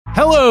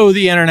Hello,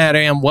 the internet,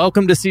 and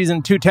welcome to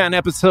season 210,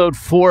 episode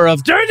 4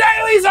 of Der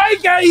Daily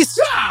Zeitgeist,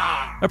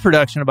 a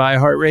production of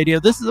iHeartRadio.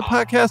 This is a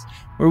podcast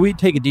where we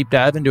take a deep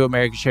dive into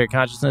American shared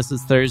consciousness.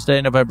 It's Thursday,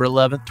 November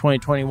 11th,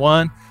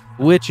 2021,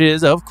 which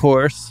is, of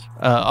course,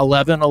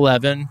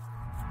 11/11/21.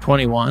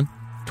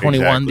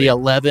 21, exactly. The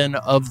 11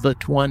 of the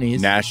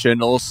 20s.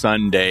 National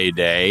Sunday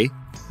Day.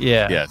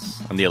 Yeah.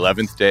 Yes. On the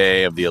 11th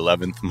day of the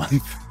 11th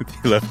month, the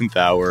 11th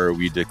hour,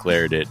 we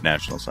declared it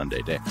National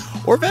Sunday Day.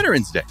 Or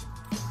Veterans Day.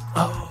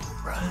 Oh,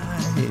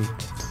 right.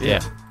 Yeah.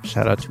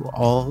 Shout out to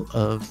all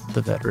of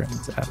the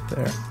veterans out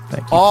there.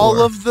 Thank you.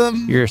 All of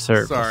them? Your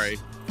service. Sorry.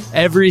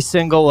 Every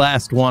single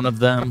last one of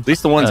them. At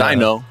least the ones I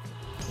know.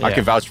 Yeah. I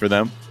can vouch for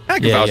them. I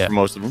can vouch for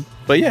most of them.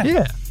 But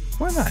yeah.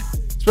 Why not?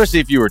 Especially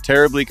if you were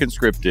terribly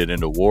conscripted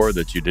in a war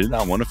that you did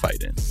not want to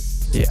fight in.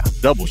 Yeah.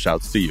 Double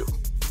shouts to you.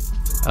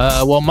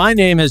 Well, my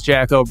name is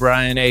Jack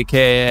O'Brien,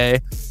 a.k.a.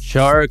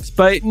 Sharks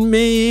Biting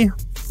Me.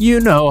 You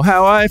know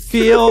how I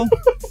feel.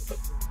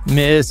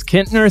 Miss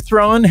Kintner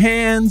throwing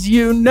hands.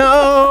 You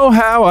know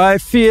how I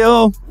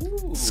feel.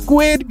 Ooh.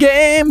 Squid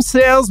Game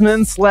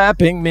salesman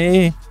slapping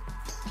me.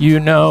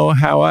 You know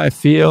how I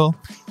feel.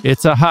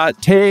 It's a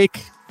hot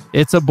take.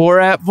 It's a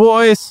Borat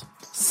voice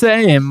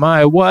saying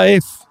my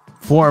wife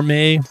for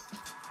me.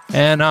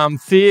 And I'm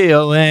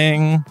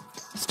feeling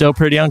still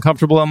pretty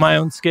uncomfortable in my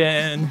own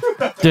skin.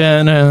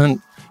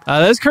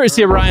 That's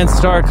courtesy of Ryan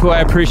Stark, who I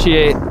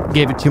appreciate,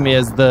 gave it to me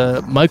as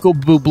the Michael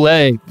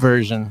Bublé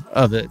version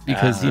of it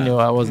because he knew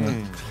I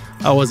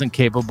wasn't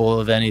capable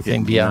of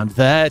anything beyond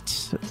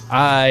that.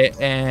 I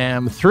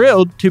am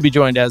thrilled to be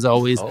joined, as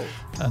always,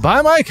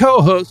 by my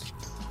co-host,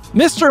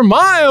 Mr.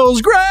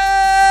 Miles Gray.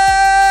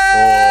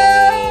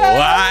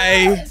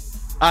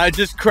 I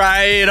just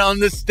cried on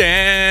the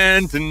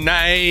stand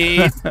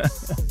tonight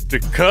to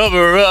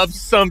cover up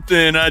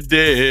something I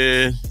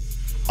did.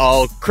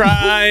 I'll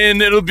cry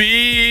and it'll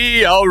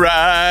be all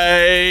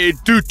right.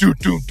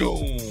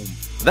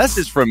 That's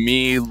just from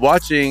me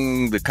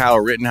watching the Kyle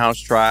Rittenhouse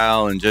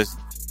trial and just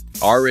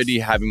already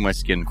having my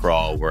skin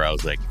crawl where I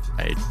was like,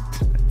 I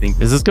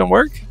think... Is this going to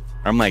work?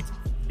 I'm like,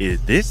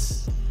 is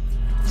this...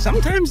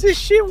 Sometimes this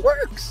shit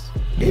works.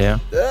 Yeah.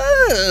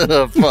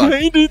 Fuck.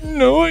 I didn't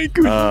know I could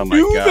do that. Oh my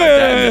God.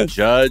 And the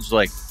judge,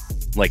 like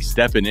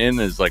stepping in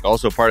is like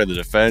also part of the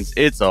defense.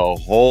 It's a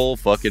whole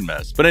fucking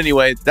mess. But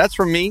anyway, that's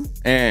from me.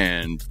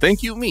 And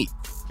thank you, me.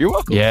 You're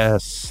welcome.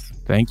 Yes.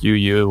 Thank you,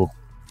 you.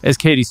 As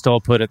Katie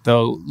Stoll put it,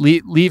 though,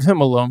 leave him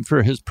alone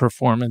for his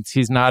performance.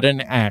 He's not an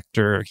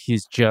actor.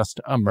 He's just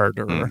a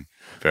murderer.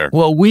 Fair.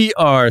 Well, we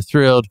are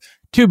thrilled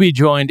to be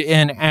joined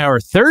in our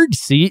third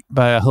seat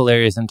by a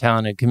hilarious and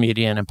talented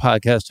comedian and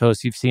podcast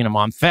host. You've seen him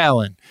on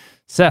Fallon,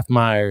 Seth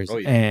Meyers,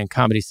 and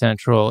Comedy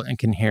Central, and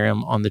can hear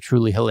him on the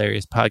truly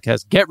hilarious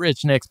podcast, Get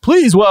Rich Nicks.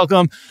 Please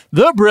welcome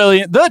the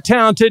brilliant, the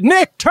talented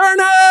Nick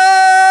Turner!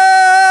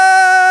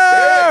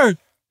 Hey.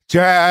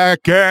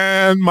 Jack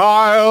and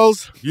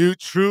Miles, you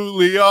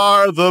truly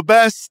are the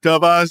best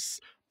of us,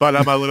 but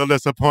I'm a little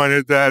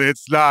disappointed that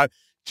it's not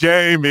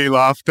Jamie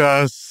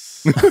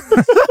Loftus.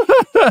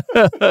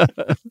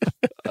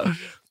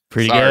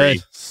 Pretty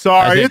good.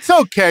 Sorry, it's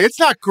okay. It's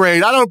not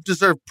great. I don't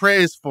deserve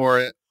praise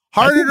for it.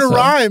 Harder to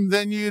rhyme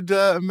than you'd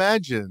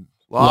imagine.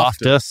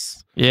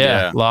 Loftus.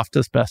 Yeah.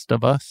 Loftus, best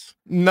of us.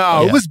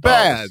 No, it was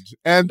bad.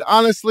 And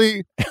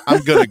honestly,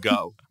 I'm going to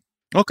go.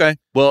 Okay.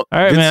 Well, all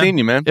right, good man. Seeing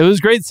you, man. It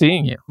was great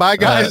seeing you. Bye,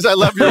 guys. I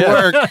love your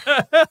work.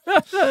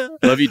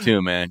 Love you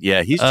too, man.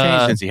 Yeah, he's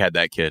changed since he had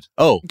that kid.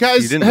 Oh,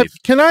 guys,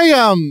 can I,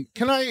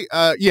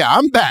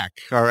 I'm back.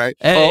 All right.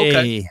 Hey. Oh,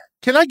 okay.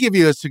 Can I give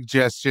you a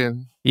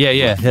suggestion?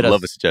 Yeah. Hit us.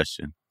 Love a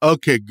suggestion.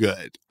 Okay,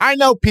 good. I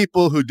know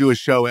people who do a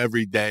show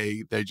every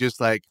day. They're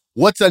just like,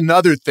 what's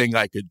another thing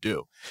I could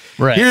do?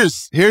 Right.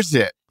 Here's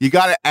it. You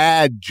got to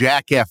add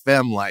Jack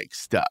FM like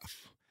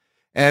stuff.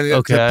 And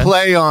to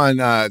play on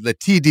the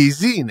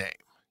TDZ name,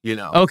 you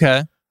know.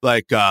 Okay.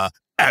 Like,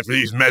 after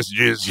these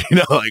messages, you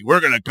know, like, we're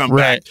going to come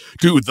back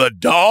to the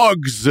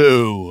dog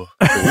zoo.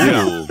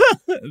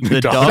 The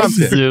dog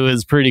zoo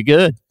is pretty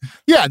good.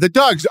 Yeah, the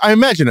dogs. I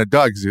imagine a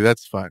dog zoo.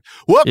 That's fine.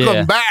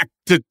 Welcome back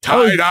to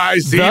Tie-Dye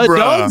Zebra. The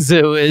dog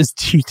zoo is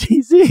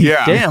TTZ.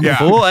 Yeah. Damn,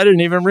 fool. I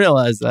didn't even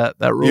realize that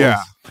rules.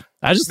 Yeah.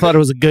 I just thought it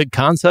was a good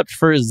concept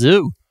for a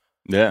zoo.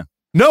 Yeah.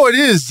 No, it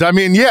is. I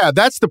mean, yeah,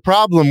 that's the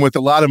problem with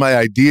a lot of my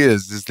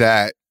ideas is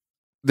that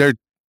there are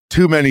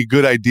too many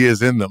good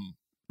ideas in them.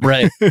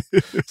 Right.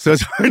 So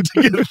it's hard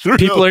to get through.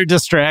 People are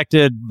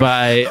distracted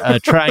by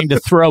trying to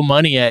throw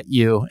money at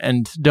you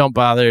and don't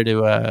bother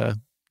to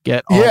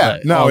get all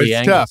the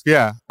angles. Tough.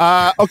 Yeah.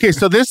 Okay,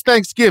 so this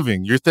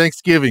Thanksgiving, your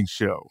Thanksgiving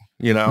show,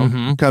 you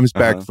know, comes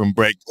back from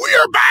break.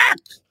 We're back!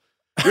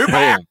 You're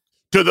back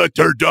to the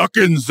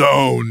turducken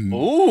zone.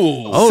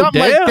 Ooh. Something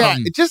like that.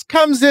 It just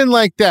comes in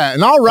like that,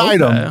 and I'll write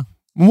them.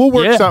 We'll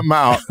work something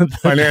out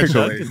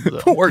financially.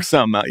 We'll work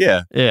something out,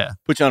 yeah. Yeah.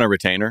 Put you on a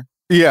retainer.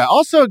 Yeah.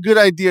 Also a good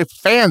idea.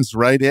 Fans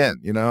write in,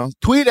 you know.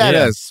 Tweet at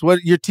us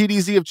what your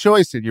TDZ of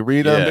choice and you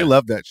read them. They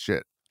love that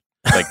shit.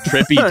 Like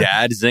trippy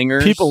dad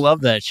zingers. People love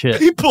that shit.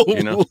 People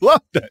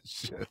love that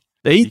shit.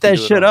 They eat that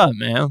shit up,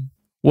 man.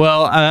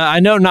 Well, I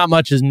know not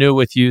much is new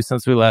with you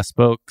since we last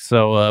spoke,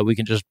 so we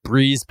can just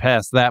breeze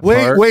past that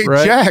part. Wait,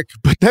 right? Jack,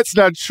 but that's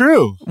not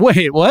true.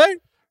 Wait, what?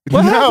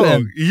 What no,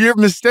 happened? you're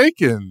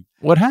mistaken.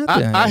 What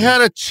happened? I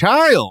had a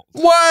child.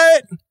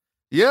 What?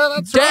 Yeah,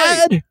 that's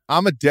Dad? right.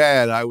 I'm a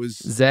dad. I was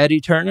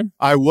Zaddy Turner?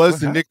 I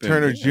was What a Nick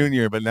happened? Turner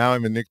Yeah. Jr., but now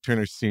I'm a Nick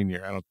Turner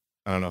Sr.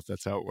 I don't know if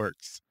that's how it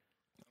works.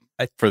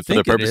 For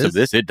the purpose of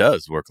this, it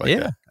does work like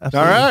that.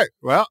 Absolutely. All right.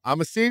 Well,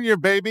 I'm a senior,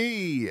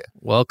 baby.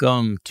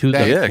 Welcome to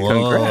the Yeah, club.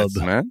 congrats,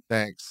 man.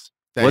 Thanks.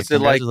 What's it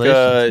like?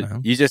 Congratulations,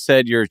 man. You just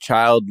said your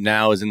child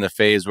now is in the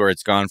phase where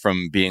it's gone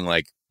from being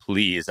like,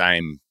 please,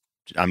 I'm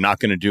not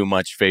going to do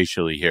much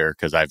facially here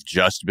because I've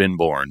just been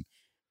born,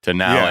 to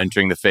now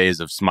entering the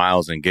phase of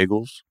smiles and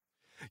giggles.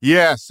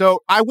 Yeah, so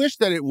I wish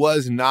that it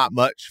was not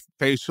much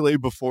facially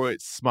before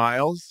it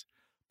smiles,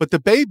 but the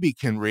baby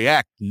can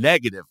react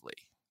negatively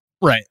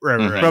Right.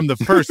 from the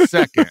first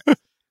second.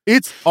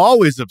 It's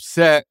always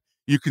upset.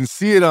 You can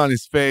see it on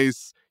his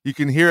face. You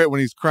can hear it when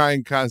he's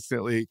crying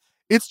constantly.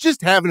 It's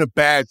just having a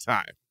bad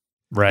time.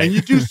 Right. And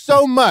you do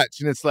so much,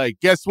 and it's like,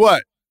 guess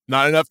what?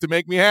 Not enough to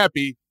make me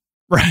happy.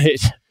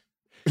 Right.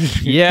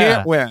 You Yeah.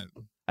 can't win.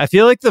 I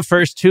feel like the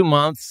first 2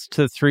 months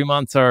to 3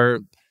 months are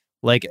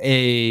like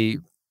a,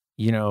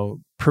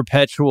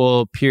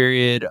 perpetual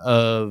period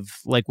of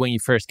like when you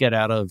first get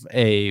out of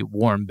a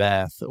warm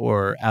bath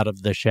or out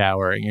of the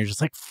shower and you're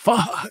just like,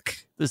 fuck,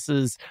 this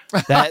is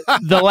that.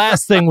 The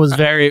last thing was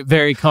very,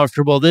 very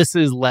comfortable. This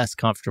is less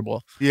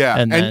comfortable. Yeah.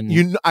 And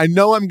then- I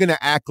know I'm going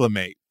to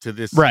acclimate to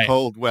this Right.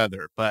 cold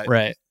weather, but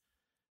Right.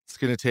 it's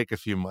going to take a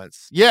few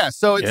months. Yeah.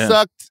 So it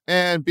sucked.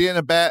 And being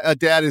a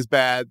dad is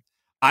bad.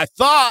 I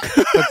thought,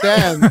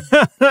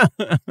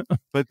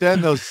 but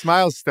then those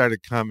smiles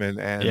started coming,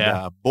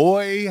 and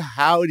boy,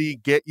 howdy,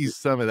 get you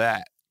some of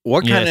that.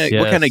 What kind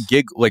of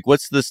gig? Like,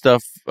 what's the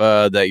stuff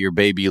that your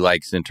baby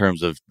likes in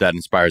terms of that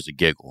inspires a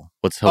giggle?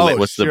 What's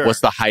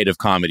the height of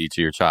comedy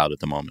to your child at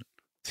the moment?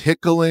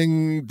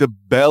 Tickling the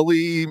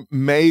belly,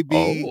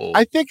 maybe. Oh.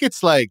 I think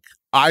it's like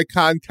eye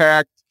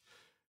contact.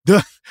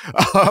 The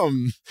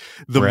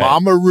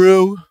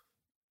mamaroo.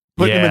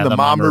 Putting him in the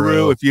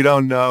mamaroo. If you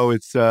don't know,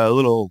 it's a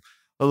little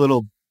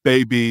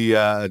baby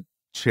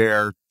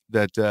chair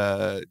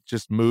that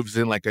just moves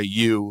in like a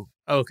U.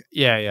 Okay.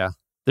 Yeah.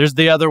 There's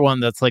the other one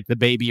that's like the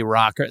baby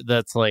rocker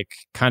that's like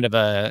kind of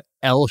a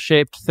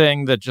L-shaped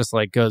thing that just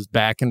like goes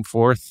back and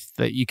forth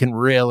that you can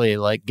really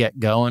like get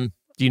going.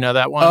 Do you know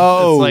that one?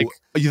 Oh, it's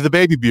like the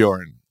Baby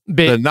Bjorn.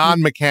 The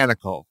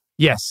non-mechanical.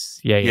 Yes.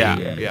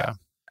 Yeah.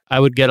 I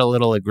would get a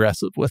little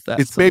aggressive with that.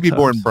 It's sometimes. Baby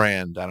Born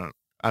brand. I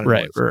don't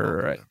right.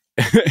 know.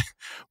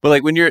 But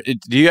like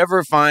do you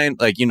ever find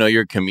like,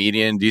 you're a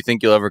comedian, do you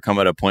think you'll ever come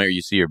at a point where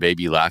you see your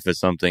baby laugh at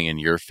something and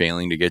you're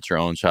failing to get your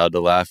own child to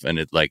laugh and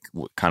it like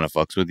kind of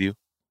fucks with you?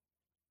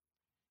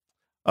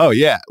 Oh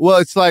yeah. Well,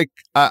 it's like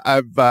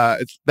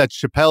it's that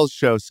Chappelle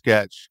Show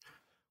sketch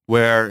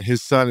where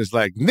his son is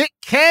like, Nick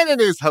Cannon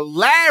is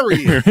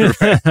hilarious.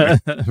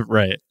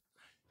 Right.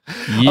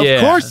 Yeah.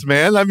 Of course,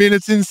 man. I mean,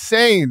 it's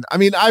insane. I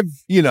mean,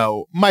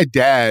 my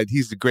dad,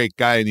 he's a great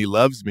guy and he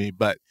loves me,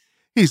 but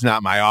he's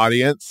not my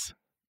audience.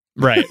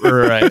 Right.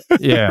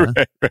 Yeah.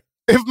 Right.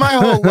 If my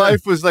whole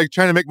life was like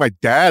trying to make my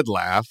dad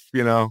laugh,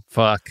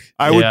 fuck,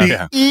 I would be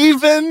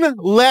even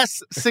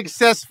less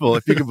successful,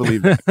 if you can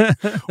believe it.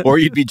 Or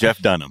you'd be Jeff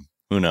Dunham.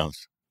 Who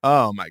knows?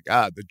 Oh my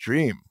God, the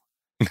dream.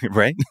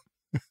 Right?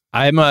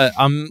 I'm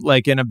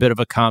like in a bit of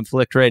a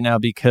conflict right now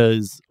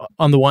because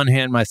on the one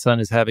hand, my son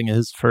is having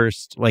his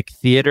first like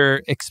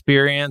theater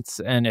experience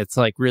and it's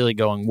like really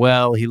going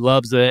well. He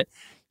loves it.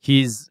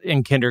 He's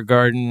in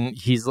kindergarten.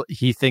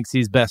 He thinks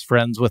he's best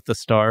friends with the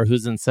star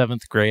who's in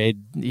 7th grade.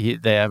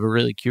 They have a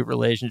really cute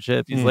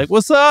relationship. He's like,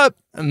 "What's up?"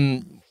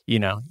 And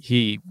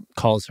he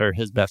calls her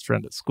his best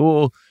friend at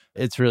school.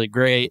 It's really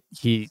great.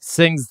 He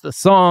sings the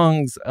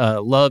songs,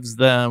 loves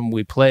them.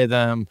 We play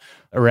them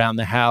around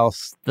the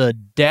house. The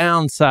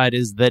downside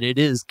is that it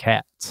is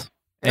cats.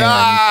 And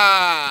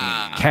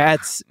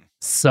cats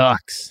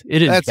sucks.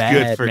 It is That's bad,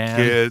 good for man.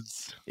 kids.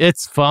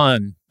 It's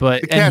fun,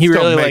 but The and he cats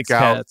don't really make likes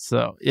out. cats.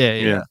 So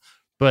yeah.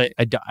 But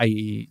I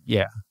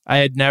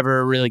had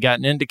never really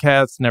gotten into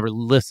cats, never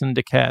listened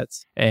to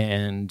cats,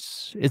 and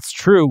it's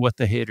true what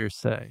the haters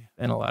say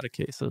in a lot of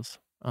cases.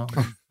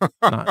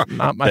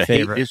 Not my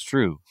favorite. Hate is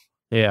true.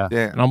 Yeah,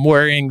 and I'm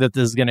worrying that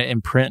this is going to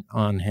imprint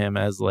on him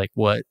as like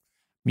what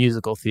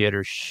musical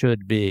theater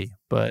should be.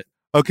 But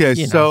okay,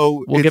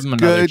 so we'll give him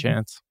another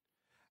chance.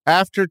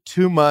 After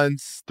 2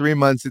 months, 3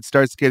 months, it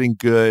starts getting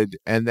good,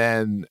 and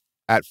then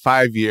at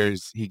 5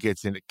 years, he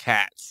gets into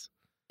cats.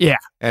 Yeah,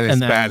 and it's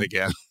bad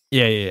again.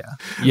 Yeah.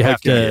 You have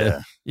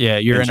to. Yeah,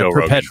 you're in a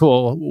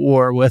perpetual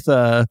war with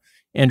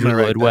Andrew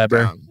Lloyd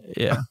Webber. Down.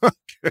 Yeah,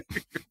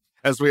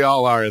 as we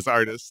all are as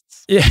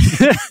artists. Yeah.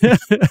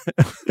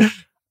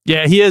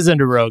 Yeah, he is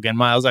into Rogan,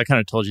 Miles. I kind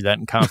of told you that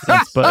in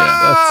confidence, but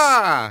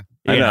I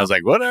was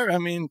like, whatever. I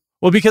mean,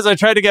 well, because I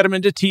tried to get him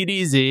into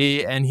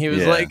TDZ, and he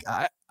was like,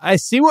 I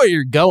see what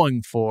you're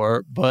going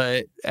for,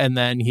 and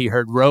then he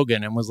heard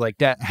Rogan and was like,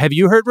 Dad, have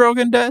you heard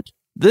Rogan, Dad?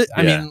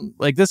 I mean,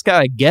 like, this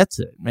guy gets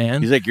it,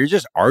 man. He's like, you're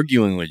just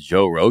arguing with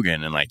Joe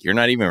Rogan, and like, you're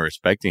not even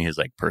respecting his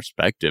like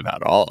perspective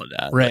at all of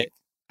that. Right. Like,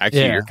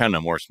 actually, you're kind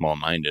of more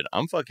small-minded.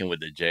 I'm fucking with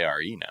the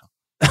JRE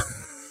now.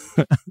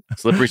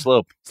 Slippery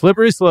slope.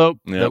 Slippery slope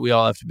that we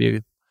all have to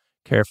be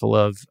careful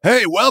of.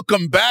 Hey,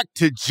 welcome back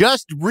to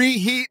Just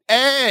Reheat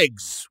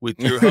Eggs with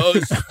your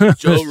host,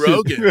 Joe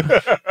Rogan.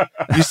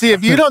 You see,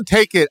 if you don't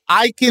take it,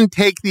 I can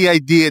take the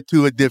idea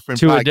to a different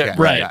podcast.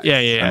 Right.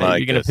 Yeah. Like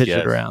you're going to pitch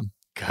it around.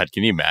 God,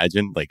 can you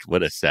imagine? Like,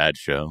 what a sad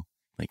show.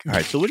 Like, all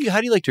right, so how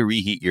do you like to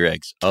reheat your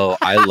eggs? Oh,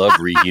 I love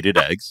reheated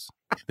eggs.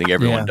 I think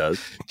everyone does.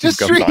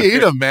 Just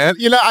reheat them, man.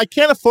 You know, I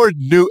can't afford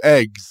new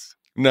eggs.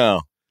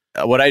 No.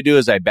 What I do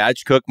is I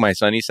batch cook my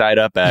sunny side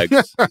up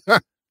eggs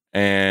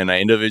and I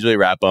individually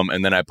wrap them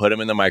and then I put them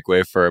in the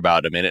microwave for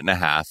about 1.5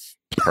 minutes.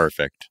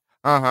 Perfect.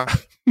 Uh-huh.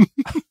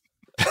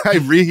 I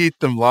reheat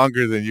them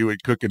longer than you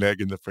would cook an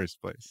egg in the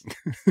first place.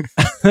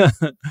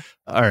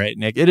 All right,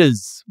 Nick, it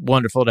is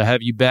wonderful to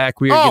have you back.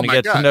 We are going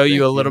to get to know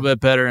you a little bit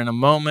better in a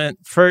moment.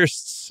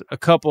 First, a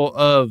couple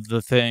of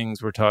the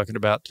things we're talking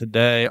about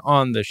today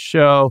on the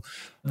show.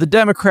 The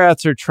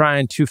Democrats are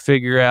trying to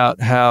figure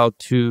out how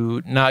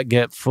to not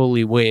get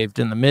fully waived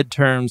in the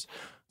midterms.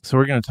 So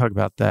we're going to talk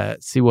about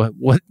that, see what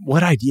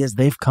ideas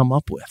they've come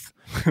up with.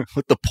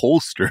 What the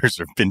pollsters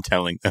have been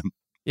telling them.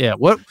 Yeah,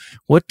 what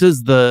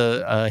does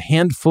the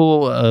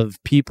handful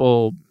of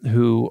people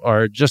who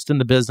are just in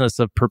the business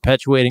of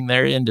perpetuating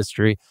their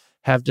industry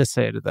have to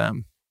say to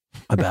them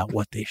about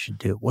what they should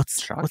do?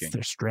 What's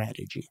their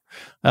strategy?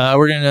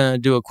 We're going to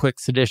do a quick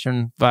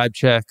sedition vibe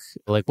check.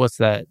 Like, what's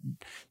that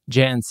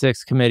Jan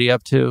 6 committee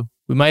up to?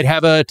 We might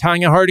have a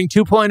Tanya Harding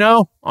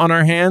 2.0 on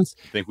our hands.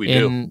 I think we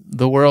do. In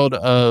the world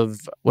of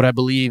what I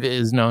believe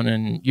is known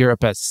in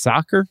Europe as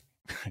soccer.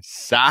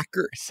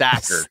 Soccer.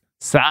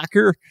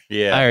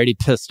 Yeah. I already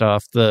pissed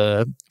off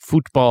the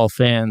football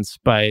fans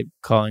by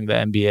calling the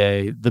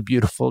NBA the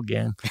beautiful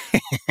game.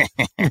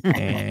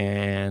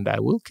 And I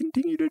will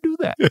continue to do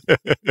that.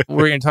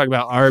 We're going to talk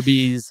about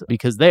Arby's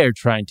because they are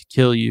trying to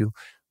kill you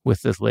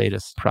with this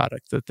latest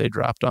product that they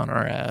dropped on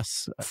our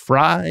ass.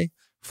 Fry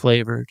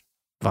flavored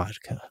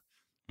vodka.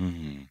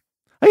 Mm-hmm.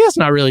 I guess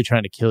not really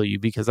trying to kill you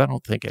because I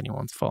don't think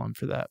anyone's fallen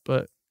for that,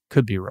 but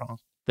could be wrong.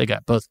 They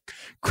got both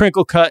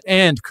crinkle cut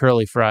and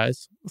curly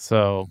fries.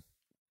 So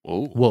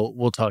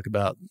we'll talk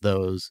about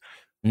those.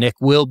 Nick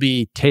will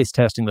be taste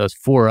testing those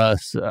for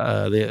us.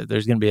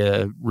 There's going to be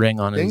a ring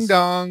on his... Ding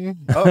dong.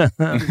 Oh.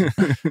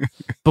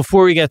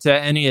 Before we get to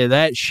any of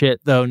that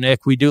shit, though,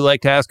 Nick, we do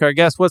like to ask our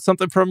guests, what's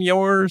something from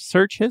your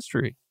search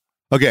history?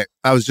 Okay,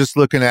 I was just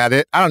looking at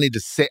it. I don't need to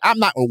say... I'm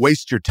not going to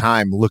waste your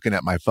time looking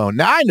at my phone.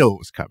 Now, I know it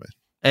was coming.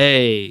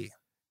 Hey.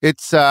 It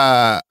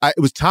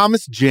was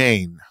Thomas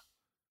Jane.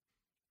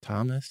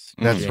 Thomas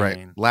That's Jane.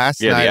 right.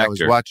 Last night I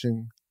was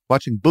watching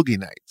Boogie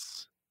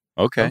Nights.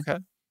 Okay.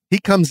 He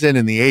comes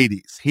in the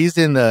 80s. He's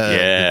in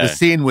the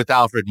scene with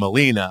Alfred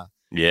Molina.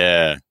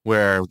 Yeah.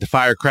 Where the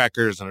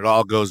firecrackers and it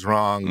all goes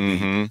wrong.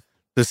 Mm-hmm.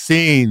 The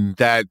scene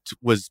that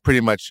was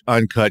pretty much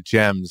uncut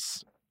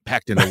gems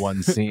packed into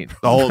one scene.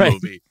 The whole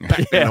movie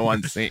packed into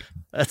one scene.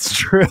 That's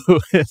true.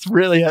 It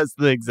really has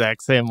the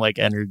exact same like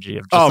energy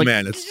of just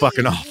man, it's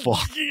fucking awful.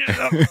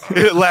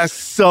 It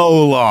lasts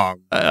so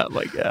long. Oh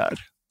my God.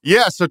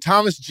 Yeah, so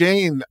Thomas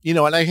Jane, and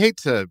I hate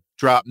to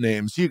drop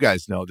names. You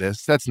guys know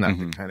this. That's not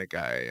the kind of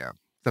guy I am.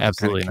 That's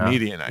absolutely the kind of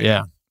comedian I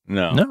am.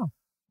 No.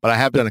 But I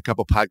have done a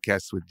couple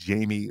podcasts with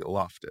Jamie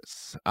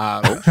Loftus.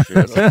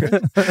 Shit.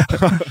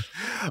 Okay.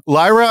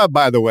 Lyra,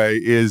 by the way,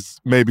 is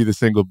maybe the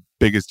single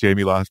biggest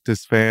Jamie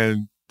Loftus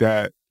fan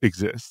that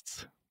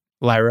exists.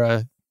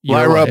 Lyra,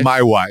 wife?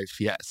 My wife,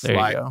 yes. There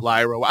you go.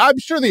 Lyra. I'm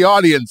sure the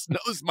audience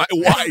knows my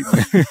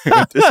wife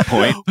at this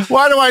point.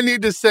 Why do I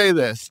need to say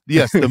this?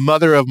 Yes, the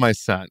mother of my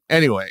son.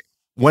 Anyway,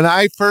 when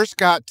I first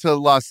got to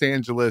Los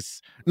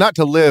Angeles, not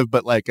to live,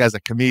 but like as a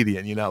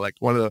comedian, like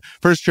one of the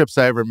first trips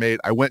I ever made,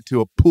 I went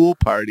to a pool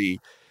party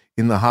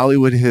in the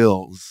Hollywood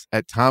Hills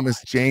at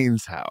Thomas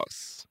Jane's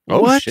house.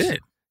 Oh, what? Shit.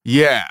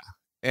 Yeah.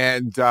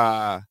 And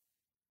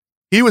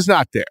he was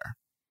not there.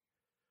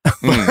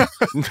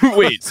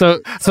 Wait, so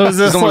is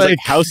this like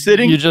house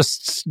sitting? You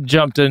just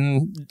jumped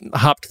and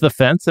hopped the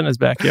fence in his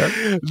backyard?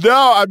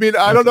 No, I mean,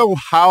 I don't know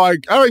how I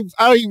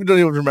don't even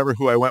remember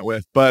who I went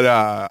with, but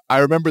I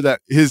remember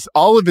that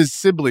all of his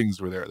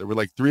siblings were there. There were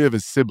like 3 of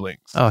his siblings.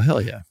 Oh,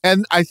 hell yeah.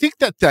 And I think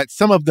that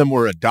some of them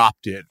were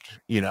adopted,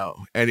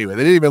 Anyway,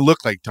 they didn't even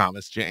look like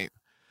Thomas Jane.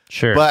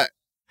 Sure. But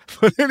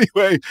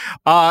anyway,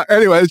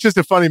 it's just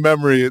a funny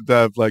memory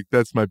of like,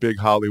 that's my big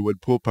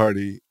Hollywood pool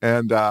party.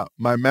 And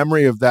my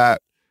memory of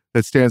that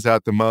stands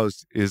out the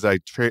most is I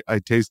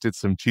tasted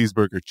some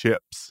cheeseburger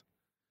chips.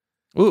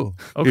 Ooh,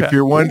 okay. If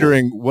you're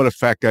wondering what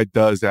effect that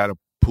does at a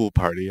pool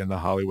party in the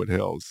Hollywood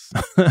Hills.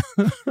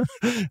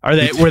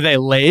 Were they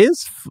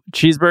Lay's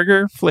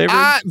cheeseburger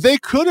flavored? They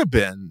could have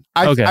been.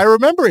 Okay. I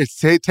remember it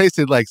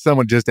tasted like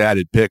someone just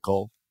added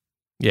pickle.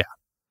 Yeah.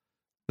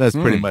 That's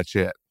pretty much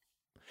it.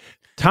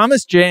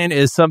 Thomas Jane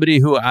is somebody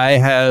who I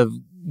have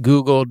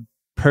Googled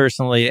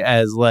personally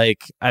as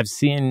like, I've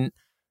seen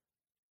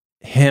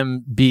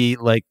him be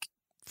like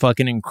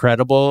fucking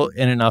incredible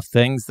in enough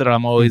things that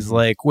I'm always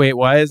like, wait,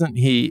 why isn't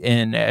he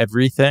in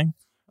everything?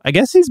 I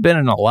guess he's been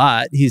in a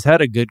lot. He's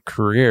had a good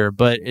career,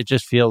 but it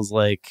just feels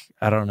like,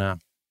 I don't know.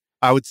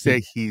 I would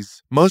say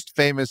he's most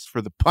famous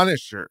for The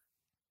Punisher.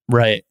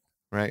 Right.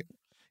 Right.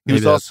 He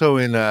was also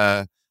in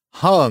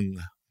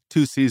Hung,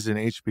 2-season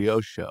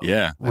HBO show.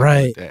 Yeah.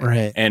 Right.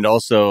 And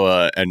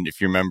also, and if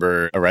you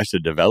remember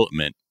Arrested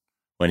Development,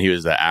 when he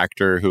was the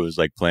actor who was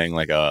like playing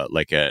like a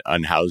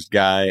unhoused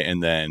guy,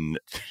 and then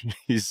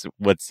he's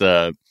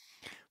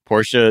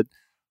Portia,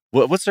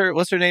 what's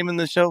her name in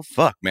the show?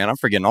 Fuck, man, I'm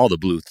forgetting all the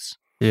Bluths.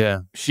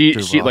 Yeah, she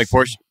like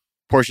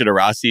Portia de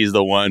Rossi is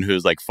the one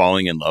who's like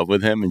falling in love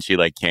with him, and she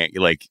like can't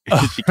like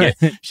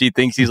she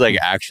thinks he's like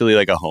actually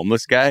like a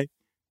homeless guy.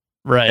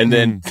 Right. And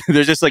then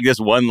there's just like this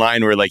one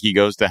line where like he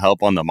goes to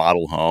help on the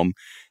model home,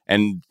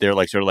 and they're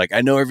like sort of like,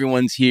 I know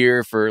everyone's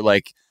here for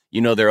like,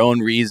 you know, their own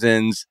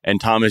reasons.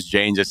 And Thomas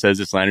Jane just says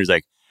this line, he's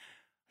like,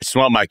 I just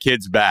want my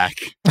kids back.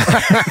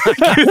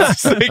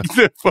 It's like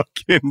the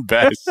fucking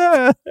best.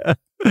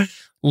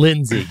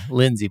 Lindsay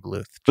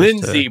Bluth.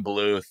 Lindsay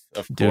Bluth,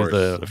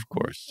 of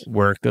course.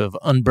 Work of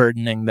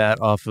unburdening that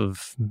off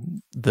of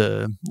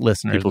the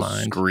listener's People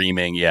mind.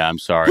 Screaming, yeah, I'm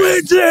sorry.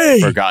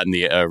 Lindsay! Forgotten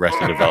the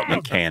Arrested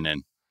Development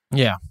canon.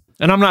 Yeah.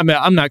 And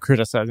I'm not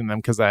criticizing them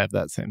because I have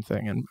that same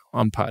thing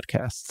on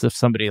podcasts. If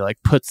somebody like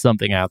puts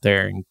something out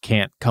there and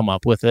can't come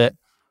up with it.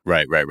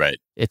 Right.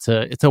 It's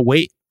a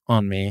weight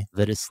on me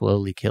that is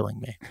slowly killing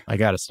me. I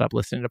got to stop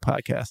listening to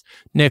podcasts.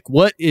 Nick,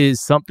 what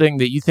is something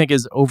that you think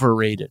is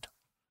overrated?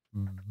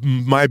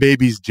 My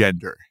baby's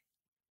gender.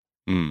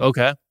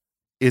 Okay.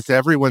 It's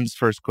everyone's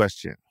first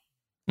question.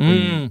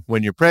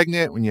 When you're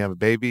pregnant, when you have a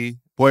baby,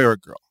 boy or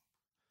girl.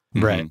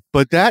 Right.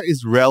 But that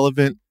is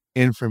relevant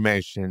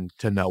information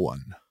to no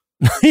one.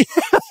 Yeah,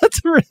 that's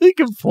a really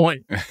good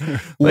point.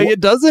 Like, it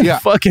doesn't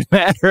fucking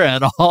matter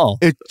at all.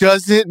 It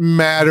doesn't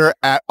matter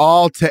at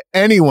all to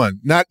anyone,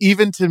 not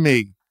even to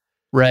me.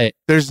 Right.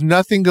 There's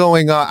nothing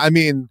going on. I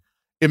mean,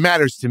 it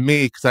matters to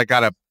me because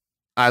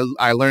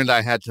I learned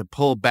I had to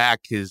pull back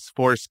his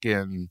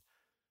foreskin,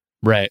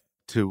 right,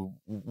 to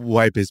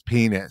wipe his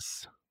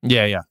penis.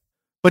 Yeah.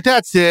 But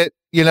that's it.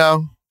 You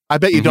know, I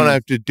bet you don't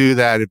have to do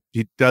that if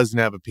he doesn't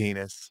have a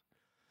penis.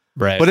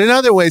 Right. But in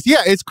other ways,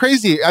 yeah, it's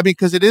crazy. I mean,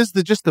 because it is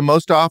just the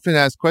most often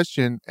asked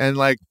question, and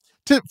like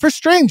for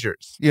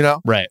strangers, you know,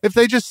 right? If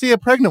they just see a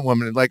pregnant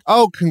woman and like,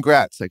 oh,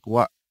 congrats, like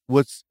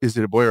is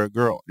it a boy or a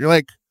girl? You're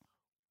like,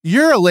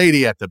 you're a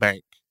lady at the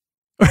bank.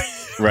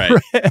 Right.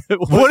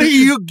 What do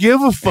you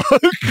give a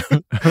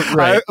fuck?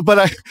 Right.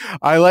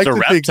 I like it's a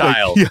to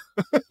reptile. think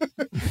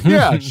like,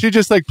 yeah, she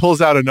just like pulls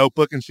out a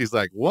notebook and she's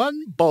like,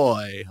 one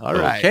boy. All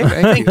right.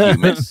 Okay. Thank you,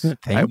 miss.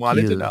 I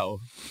wanted to know.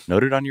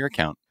 Noted on your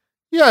account.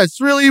 Yeah,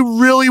 it's really,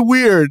 really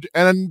weird.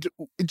 And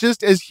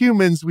just as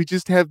humans, we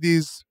just have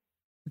these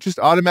just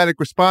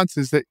automatic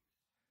responses that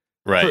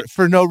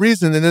for no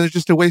reason. And then it's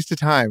just a waste of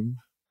time.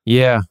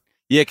 Yeah.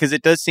 Yeah, because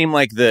it does seem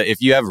like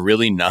if you have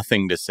really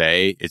nothing to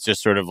say, it's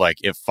just sort of like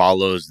it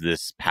follows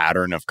this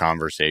pattern of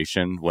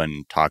conversation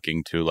when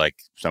talking to like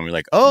somebody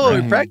like, oh,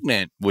 you're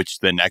pregnant, which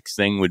the next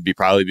thing would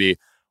probably be,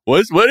 what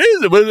is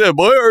it? Was it a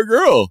boy or a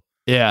girl?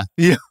 Yeah.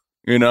 Yeah.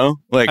 You know,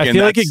 like I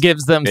feel like it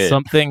gives them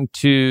something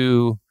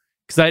to,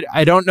 because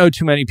I don't know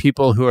too many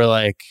people who are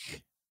like,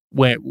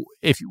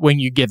 when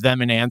you give them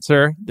an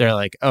answer, they're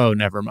like, oh,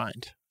 never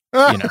mind.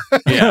 You know,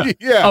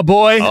 yeah. A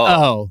boy.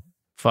 Oh,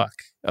 fuck.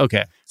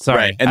 Okay, sorry.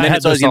 Right. And then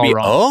it's always going to be,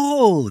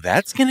 oh,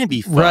 that's going to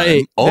be fun.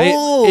 Right.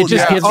 It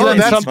just gives them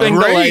something to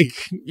like,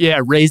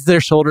 raise their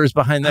shoulders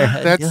behind their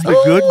head. That's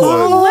the good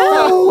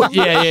one.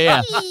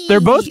 Yeah. They're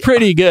both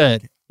pretty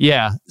good.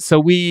 Yeah. So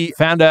we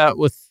found out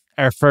with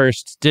our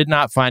first, did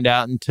not find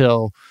out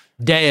until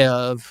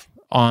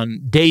on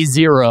day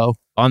 0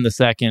 on the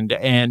second.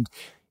 And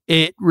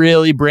it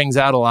really brings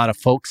out a lot of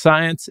folk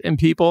science in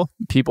people.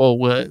 People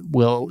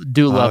will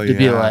love to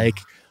be like,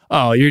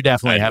 oh, you're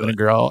definitely having a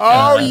girl.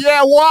 Oh,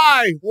 yeah.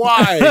 Why?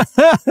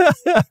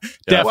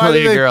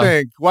 Definitely a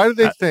girl. Why do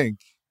they think?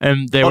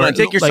 And they Hold on,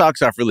 take your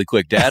socks off really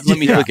quick, Dad. Let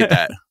me look at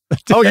that.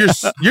 Oh,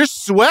 you're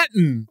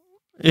sweating.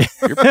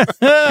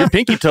 Your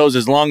pinky toe's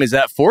as long as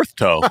that fourth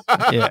toe.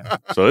 Yeah.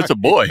 So it's a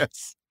boy.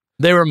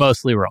 They were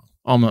mostly wrong.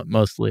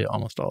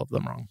 Almost all of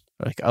them wrong.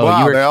 Like, oh,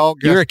 wow,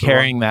 you were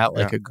carrying that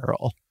like a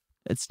girl.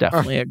 It's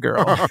definitely a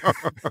girl.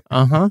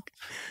 And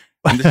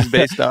this is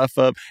based off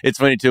of, it's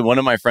funny too, one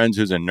of my friends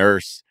who's a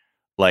nurse,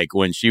 like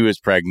when she was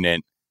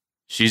pregnant,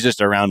 she's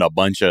just around a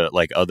bunch of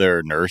like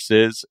other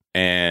nurses.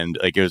 And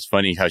like, it was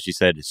funny how she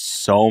said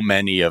so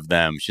many of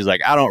them, she's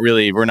like, we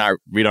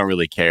don't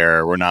really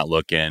care. We're not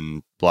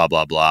looking, blah,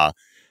 blah, blah.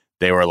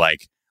 They were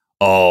like,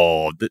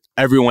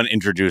 everyone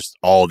introduced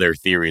all their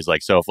theories.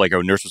 Like, so if like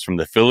a nurse was from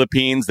the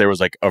Philippines, there was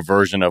like a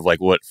version of like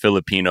what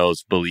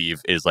Filipinos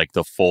believe is like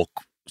the folk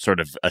sort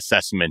of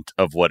assessment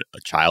of what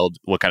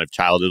kind of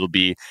child it'll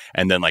be.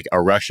 And then like a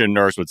Russian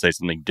nurse would say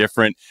something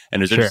different.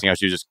 And it's interesting how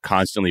she was just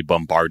constantly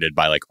bombarded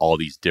by like all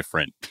these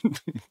different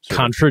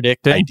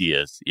contradicting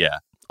ideas. Yeah.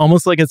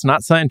 Almost like it's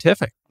not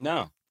scientific.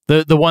 No.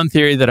 The one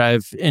theory that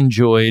I've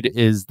enjoyed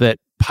is that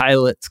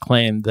pilots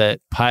claim that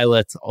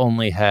pilots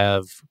only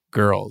have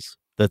girls,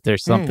 that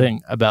there's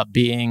something about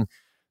being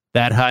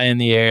that high in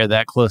the air,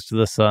 that close to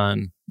the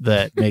sun,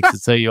 that makes it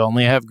so you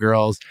only have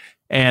girls.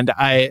 And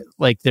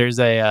there's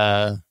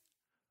a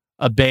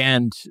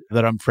band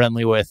that I'm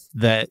friendly with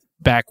that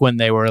back when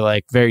they were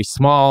like very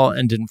small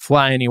and didn't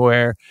fly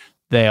anywhere,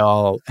 they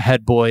all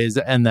had boys.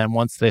 And then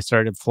once they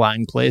started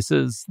flying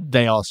places,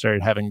 they all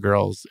started having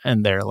girls.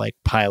 And their like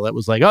pilot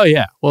was like, oh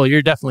yeah, well,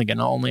 you're definitely going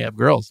to only have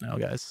girls now,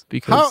 guys.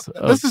 Because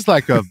this is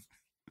like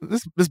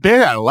this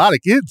band had a lot of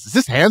kids. Is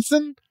this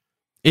Hanson?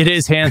 It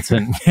is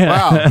Hanson.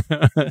 Wow.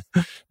 That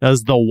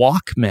was the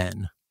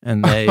Walkmen.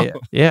 And they,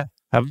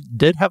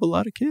 did have a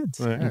lot of kids,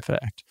 in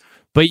fact.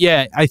 But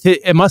yeah, I think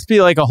it must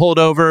be like a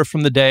holdover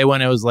from the day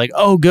when it was like,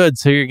 oh, good.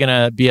 So you're going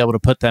to be able to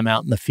put them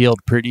out in the field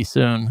pretty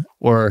soon.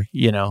 Or,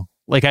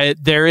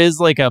 there is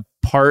like a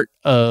part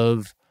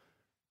of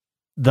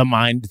the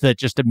mind that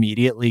just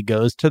immediately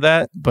goes to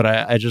that. But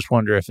I just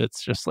wonder if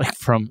it's just like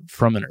from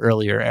an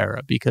earlier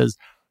era, because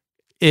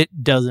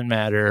it doesn't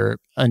matter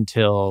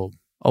until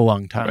a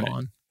long time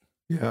on.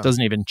 Yeah. It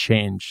doesn't even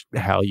change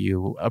how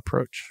you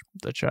approach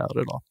the child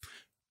at all.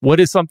 What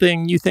is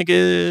something you think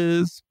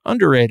is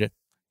underrated?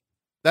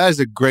 That is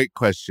a great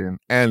question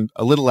and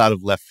a little out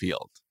of left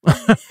field.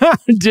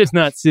 Did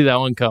not see that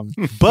one coming.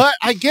 But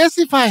I guess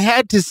if I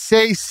had to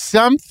say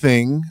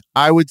something,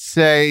 I would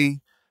say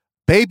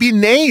baby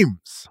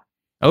names.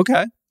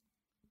 Okay.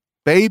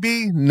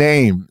 Baby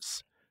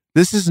names.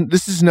 This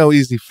is no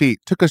easy feat.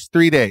 Took us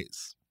 3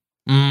 days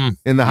in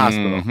the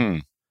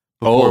hospital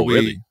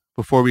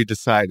before we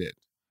decided.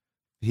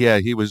 Yeah,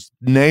 he was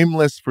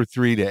nameless for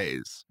 3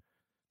 days.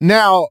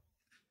 Now,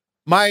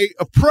 my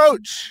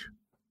approach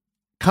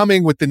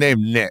coming with the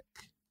name Nick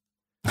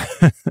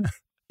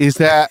is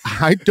that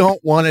I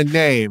don't want a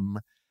name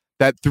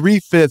that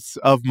 3/5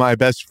 of my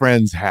best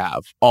friends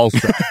have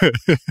also.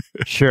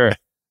 Sure.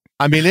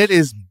 I mean, it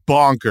is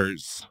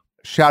bonkers.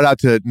 Shout out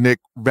to Nick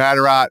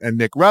Vatterott and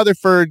Nick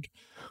Rutherford,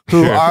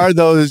 who are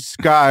those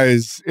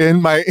guys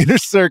in my inner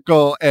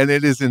circle, and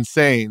it is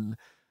insane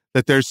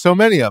that there's so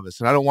many of us,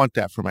 and I don't want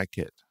that for my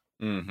kid.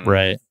 Mm-hmm.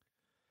 Right.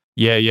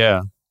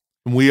 Yeah.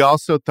 And we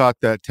also thought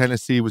that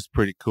Tennessee was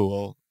pretty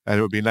cool. And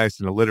it would be nice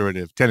and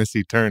alliterative.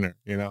 Tennessee Turner,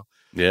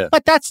 Yeah.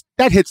 But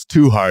that hits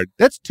too hard.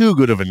 That's too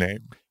good of a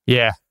name.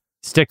 Yeah.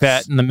 Stick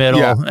that in the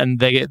middle, and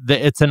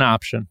it's an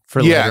option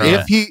for later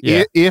on.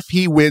 If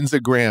he wins a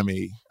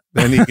Grammy,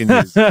 then he can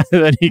use it.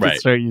 Then he can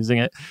start using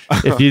it.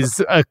 If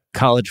he's a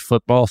college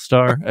football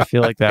star, I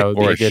feel like that would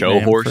be a good show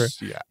name horse.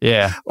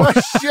 Yeah. Or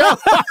a show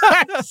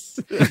horse.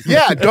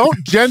 Yeah, don't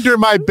gender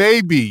my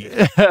baby.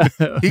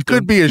 He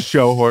could be a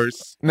show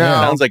horse. No,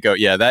 sounds like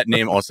that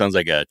name all sounds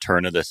like a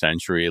turn of the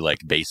century like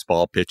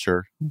baseball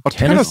pitcher.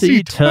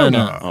 Tennessee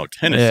Turner. Oh,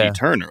 Tennessee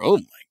Turner. Oh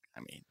my!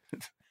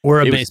 Or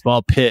a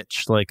baseball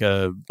pitch, like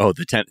a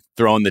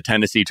throwing the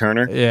Tennessee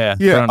Turner. Yeah.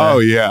 Oh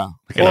yeah.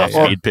 Like an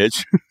off-speed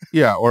pitch.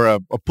 Yeah, or a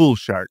pool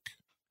shark.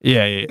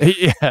 Yeah,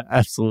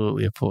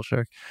 absolutely a pool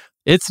shark.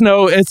 It's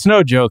no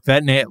joke.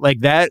 That name,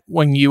 like that,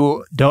 when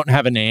you don't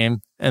have a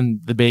name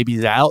and the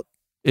baby's out,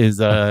 it's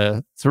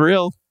a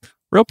real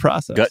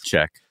process. Gut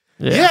check.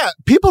 Yeah,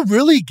 people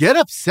really get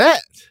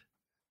upset.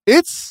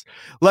 It's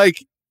like,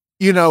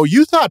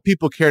 you thought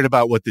people cared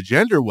about what the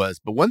gender was,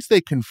 but once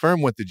they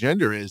confirm what the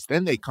gender is,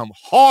 then they come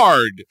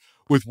hard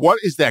with what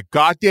is that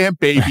goddamn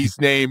baby's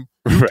name?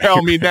 You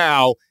tell me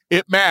now.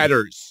 It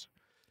matters.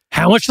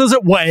 How much does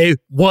it weigh?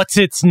 What's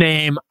its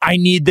name? I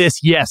need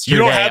this yesterday.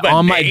 You don't have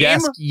on my name?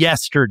 desk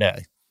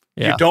yesterday.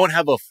 Yeah. You don't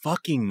have a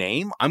fucking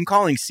name? I'm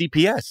calling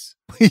CPS.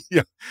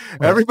 Yeah.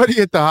 Everybody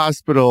at the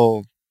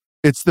hospital,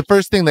 it's the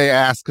first thing they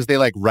ask because they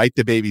like write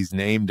the baby's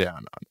name down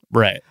on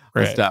right.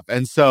 stuff.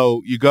 And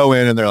so you go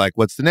in and they're like,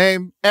 what's the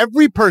name?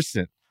 Every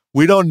person,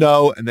 we don't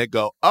know. And they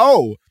go,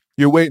 oh,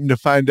 you're waiting to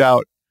find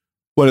out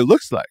what it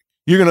looks like.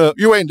 You're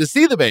waiting to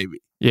see the baby.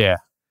 Yeah.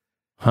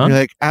 Huh? You're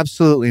like,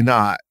 absolutely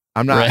not.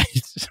 I'm not.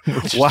 Right.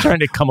 We're just trying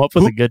to come up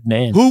with a good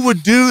name. Who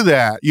would do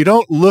that? You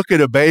don't look at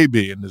a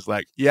baby and it's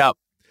like, yep,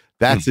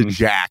 that's a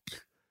Jack.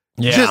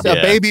 Yeah. A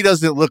baby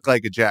doesn't look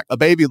like a Jack. A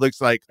baby looks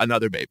like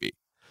another baby.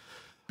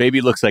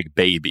 Baby looks like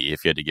baby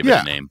if you had to give it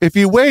a name. If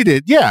you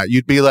waited,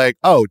 you'd be like,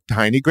 oh,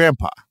 tiny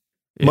grandpa.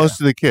 Yeah. Most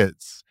of the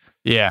kids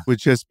would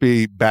just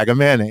be bag of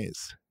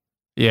mayonnaise.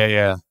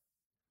 Yeah.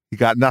 You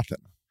got nothing.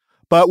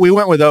 But we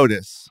went with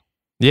Otis.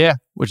 Yeah,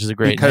 which is a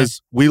great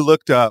because we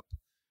looked up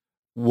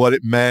what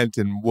it meant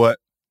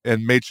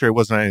and made sure it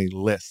wasn't on any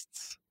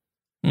lists.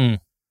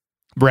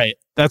 Right.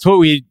 That's what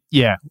we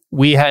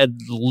had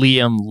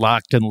Liam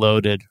locked and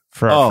loaded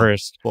for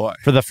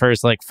the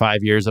first like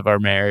 5 years of our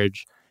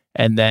marriage.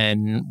 And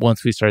then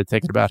once we started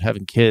thinking about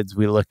having kids,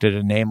 we looked at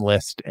a name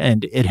list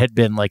and it had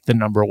been like the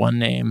number one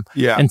name.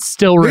 Yeah. And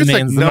still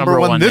remains the number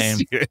one name.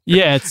 Year.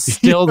 Yeah, it's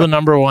still the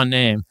number one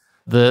name.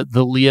 The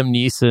Liam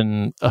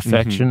Neeson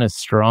affection is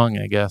strong,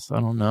 I guess. I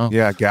don't know.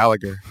 Yeah,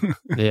 Gallagher.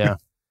 Yeah.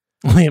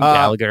 Liam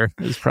Gallagher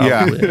is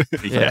probably it.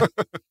 Yeah.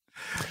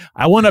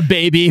 I want a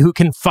baby who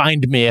can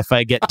find me if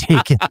I get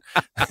taken.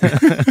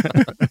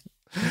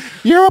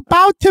 You're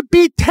about to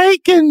be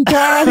taken,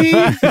 Daddy.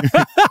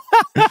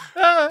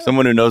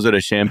 Someone who knows what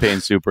a champagne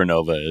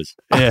supernova is.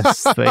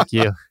 Yes, thank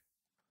you.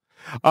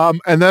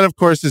 And then, of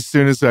course, as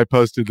soon as I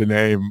posted the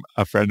name,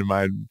 a friend of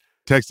mine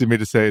texted me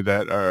to say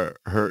that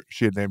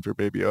she had named her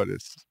baby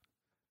Otis.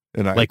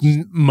 And I Like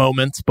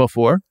moments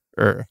before,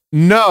 or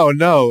no,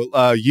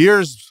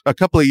 a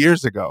couple of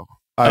years ago.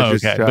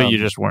 Okay, but you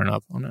just weren't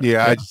up on it.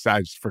 Yeah, I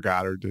just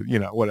forgot her to,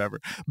 whatever.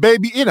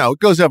 Baby, it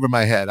goes over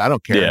my head. I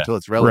don't care until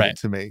it's relevant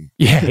to me.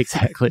 Yeah,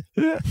 exactly.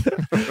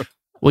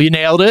 Well, you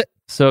nailed it.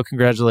 So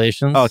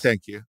congratulations. Oh,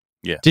 thank you.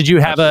 Yeah. Did you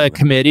have a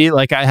committee?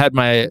 Like I had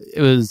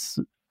it was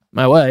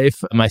my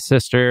wife, my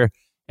sister,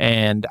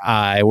 and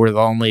I were the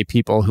only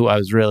people who I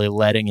was really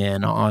letting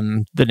in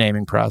on the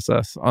naming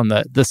process on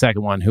the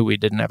second one, who we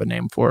didn't have a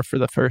name for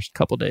the first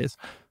couple days.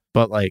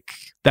 But like,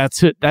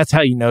 that's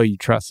how you know you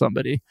trust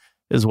somebody,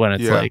 is when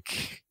it's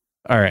like,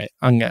 all right,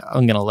 I'm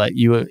gonna let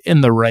you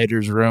in the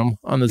writer's room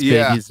on this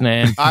baby's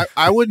name.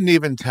 I wouldn't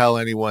even tell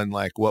anyone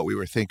like what we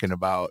were thinking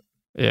about.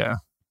 Yeah.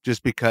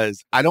 Just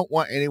because I don't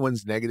want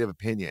anyone's negative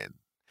opinion.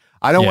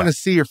 I don't want to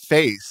see your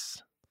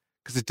face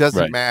because it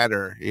doesn't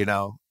matter,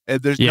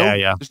 And there's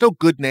no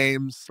good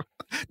names.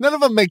 None of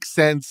them make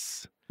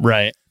sense.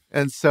 Right.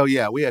 And so,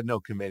 we had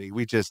no committee.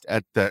 We just,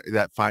 at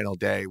that final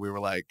day, we were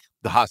like,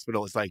 the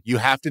hospital was like, you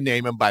have to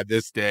name him by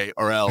this day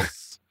or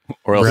else.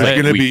 There's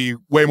going to be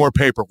way more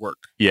paperwork.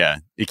 Yeah.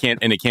 It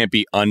can't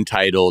be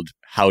untitled,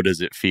 How Does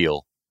It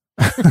Feel?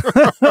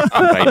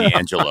 By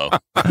D'Angelo.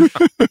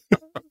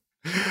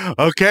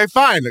 Okay,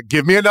 fine.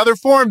 Give me another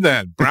form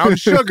then. Brown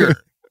sugar.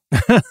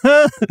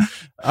 All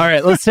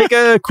right, let's take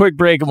a quick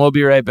break and we'll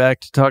be right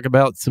back to talk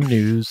about some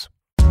news.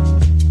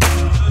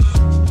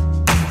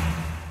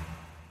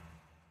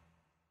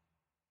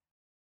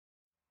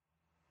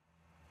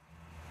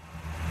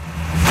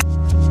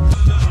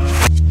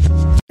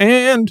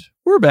 And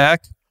we're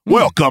back.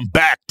 Welcome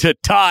back to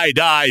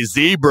Tie-Dye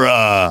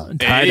Zebra.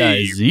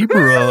 Tie-Dye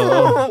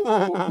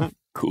Zebra.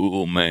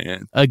 Cool,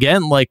 man.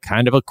 Again, like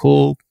kind of a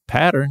cool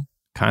pattern,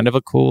 kind of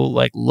a cool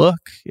like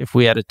look. If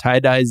we had a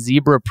tie-dye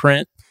zebra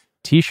print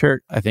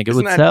t-shirt, I think it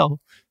would sell.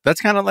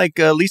 That's kind of like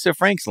Lisa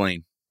Frank's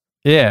lane.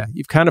 Yeah,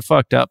 you've kind of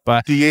fucked up.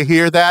 Do you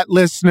hear that,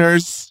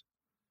 listeners?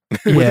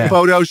 With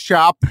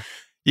Photoshop.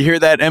 You hear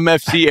that,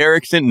 MFC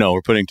Erickson? No,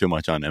 we're putting too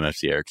much on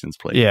MFC Erickson's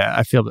plate. Yeah,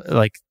 I feel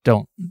like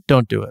don't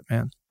do it,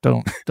 man.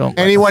 Don't.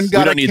 Anyone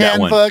got a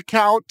Canva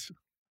account?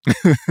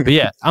 But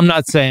yeah, I'm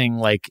not saying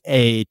like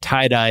a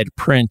tie-dyed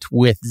print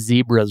with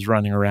zebras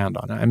running around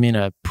on it. I mean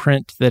a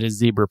print that is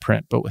zebra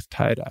print, but with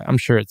tie-dye. I'm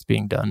sure it's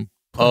being done.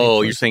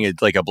 Oh, you're saying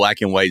it's like a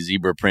black and white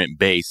zebra print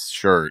base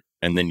shirt,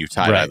 and then you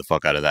tie-dye the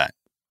fuck out of that.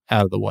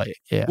 Out of the white,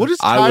 yeah. What does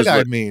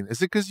tie-dye mean?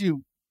 Is it because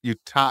you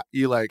turn it,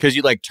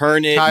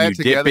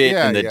 you dip it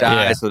in the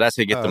dye, yeah. so that's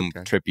how you get them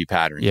trippy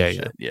patterns.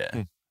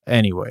 Yeah.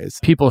 Anyways,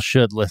 people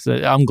should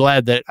listen. I'm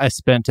glad that I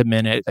spent a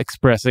minute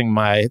expressing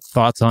my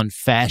thoughts on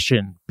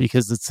fashion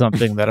because it's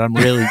something that I'm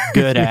really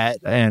good at,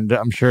 and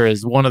I'm sure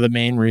is one of the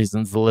main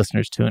reasons the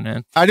listeners tune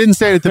in. I didn't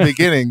say it at the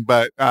beginning,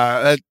 but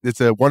it's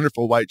a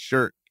wonderful white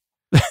shirt.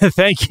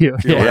 Thank you.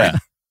 Yeah.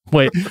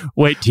 White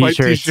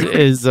t-shirts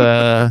is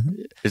that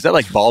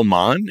like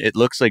Balmain? It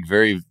looks like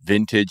very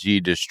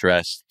vintagey,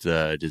 distressed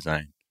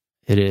design.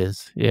 It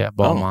is. Yeah,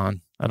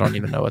 Balmain. I don't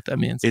even know what that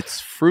means. It's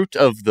fruit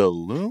of the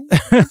loom.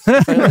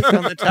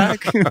 On the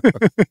tack.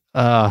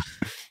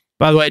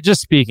 By the way,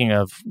 just speaking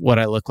of what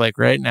I look like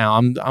right now,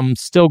 I'm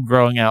still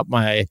growing out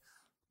my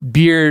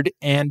beard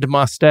and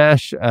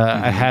mustache.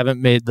 I haven't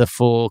made the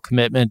full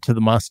commitment to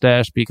the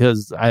mustache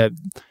because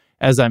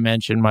as I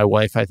mentioned, my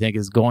wife I think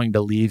is going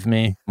to leave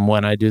me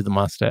when I do the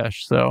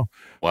mustache. So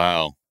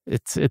wow,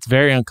 it's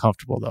very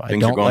uncomfortable though.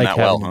 Things I don't like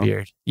having a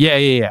beard.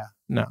 Yeah.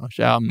 No,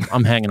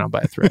 I'm hanging on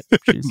by a thread.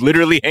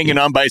 Literally hanging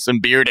on by some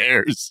beard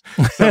hairs.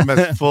 Something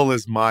as full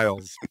as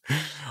Miles.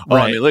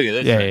 Right. I mean, look at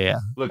this. Yeah.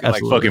 Looking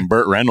like fucking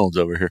Burt Reynolds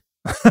over here.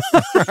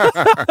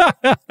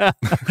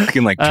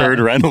 Looking like Turd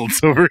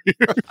Reynolds over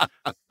here.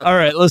 All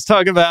right, let's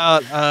talk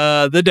about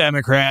the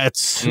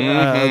Democrats.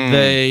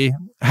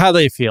 How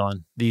they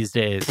feeling these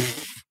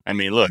days? I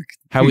mean, look.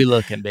 How we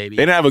looking, baby?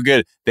 They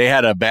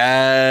had a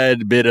bad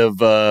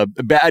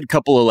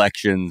couple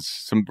elections.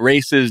 Some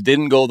races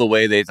didn't go the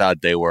way they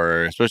thought they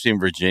were, especially in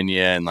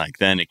Virginia. And like,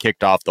 then it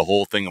kicked off the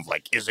whole thing of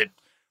like,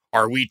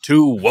 are we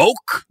too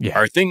woke?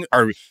 Yeah.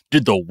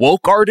 Did the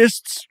woke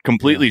artists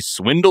completely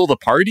swindle the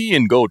party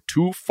and go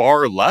too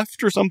far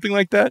left or something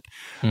like that?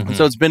 Mm-hmm.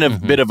 So it's been a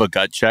bit of a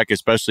gut check,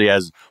 especially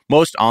as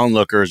most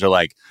onlookers are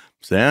like,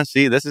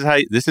 see, this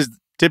is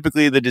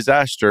typically the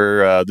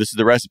disaster. This is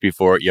the recipe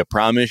for it. You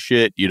promise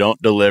shit, you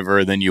don't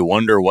deliver, then you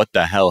wonder what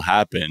the hell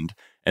happened,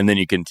 and then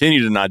you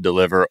continue to not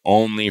deliver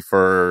only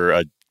for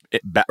a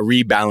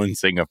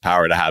rebalancing of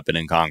power to happen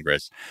in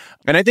Congress.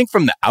 And I think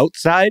from the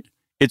outside,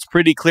 it's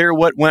pretty clear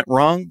what went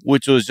wrong,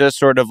 which was just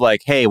sort of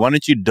like, hey, why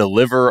don't you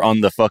deliver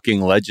on the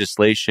fucking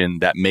legislation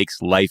that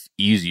makes life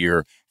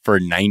easier for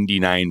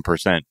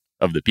 99%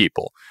 of the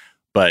people?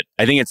 But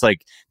I think it's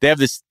like they have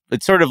this,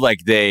 it's sort of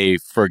like they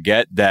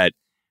forget that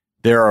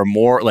there are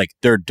more, like,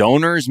 their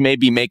donors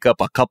maybe make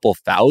up a couple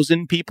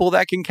thousand people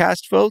that can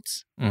cast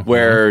votes,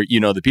 where, you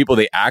know, the people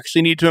they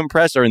actually need to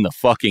impress are in the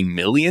fucking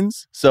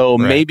millions. So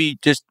maybe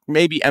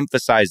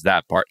emphasize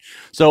that part.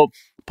 So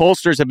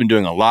pollsters have been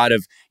doing a lot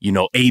of, you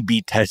know,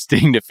 A/B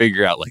testing to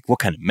figure out like what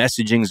kind of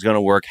messaging is going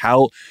to work.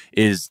 How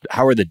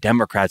are the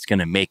Democrats going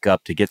to make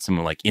up to get some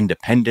like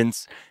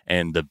independence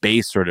and the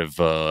base sort of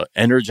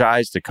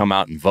energized to come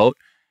out and vote?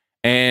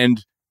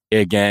 And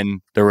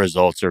again, the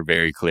results are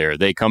very clear.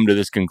 They come to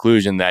this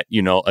conclusion that,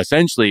 you know,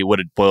 essentially what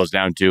it boils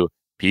down to,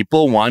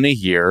 people want to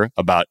hear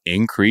about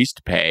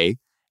increased pay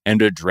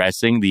and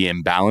addressing the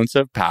imbalance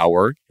of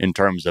power in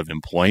terms of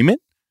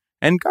employment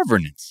and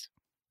governance.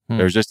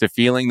 There's just a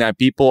feeling that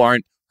people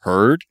aren't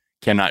heard,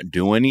 cannot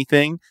do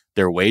anything.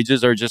 Their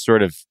wages are just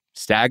sort of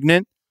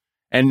stagnant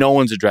and no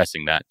one's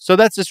addressing that. So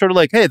that's just sort of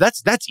like, hey,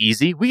 that's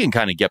easy. We can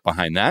kind of get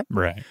behind that.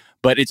 Right.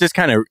 But it's just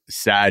kind of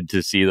sad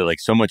to see that like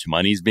so much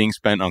money is being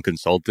spent on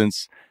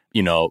consultants,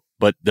 you know,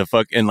 but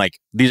and like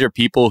these are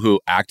people who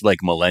act like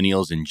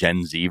millennials and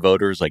Gen Z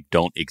voters like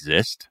don't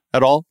exist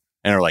at all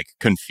and are like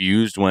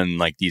confused when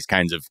like these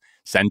kinds of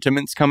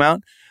sentiments come out.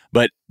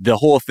 But the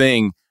whole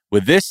thing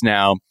with this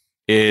now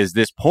is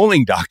this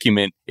polling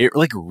document, it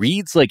like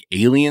reads like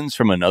aliens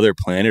from another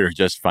planet are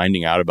just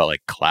finding out about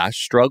like class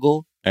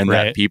struggle and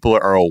that people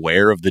are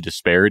aware of the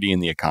disparity in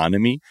the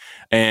economy.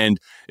 And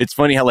it's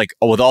funny how like,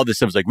 with all this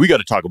stuff, it's like, we got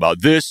to talk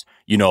about this.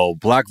 You know,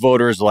 Black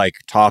voters like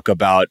talk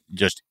about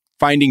just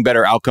finding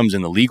better outcomes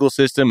in the legal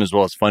system, as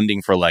well as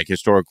funding for like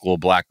historical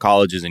Black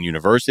colleges and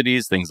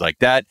universities, things like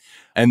that.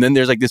 And then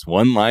there's like this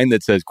one line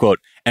that says, quote,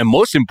 and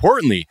most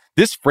importantly,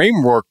 this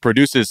framework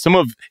produces some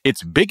of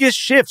its biggest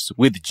shifts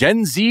with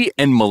Gen Z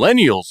and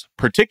millennials,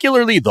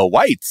 particularly the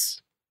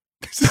whites.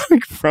 It's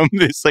like from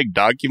this like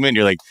document,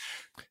 you're like,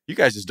 you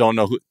guys just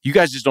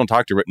don't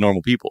talk to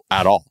normal people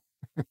at all.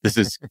 This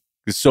is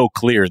so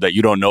clear that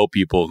you don't know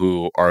people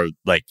who are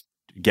like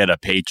get a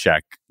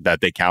paycheck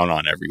that they count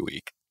on every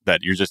week, that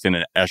you're just in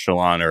an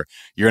echelon or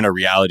you're in a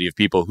reality of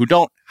people who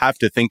don't have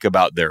to think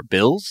about their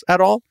bills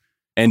at all.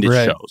 And it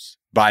shows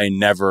by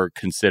never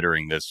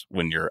considering this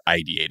when you're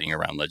ideating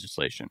around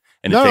legislation.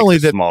 And Not it only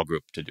takes a small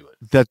group to do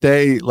it. That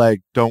they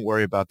like don't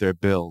worry about their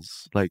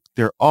bills. Like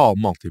they're all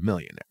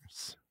multimillionaires.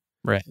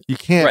 Right. You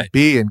can't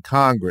be in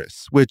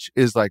Congress, which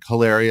is like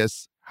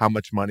hilarious how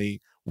much money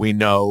we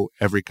know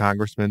every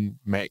congressman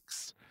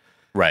makes.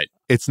 Right.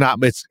 It's not,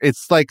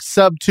 it's like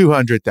sub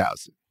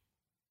 200,000.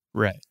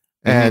 Right.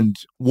 And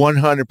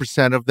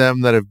 100% of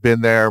them that have been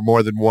there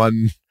more than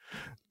one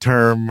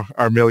term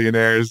are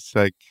millionaires.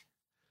 Like,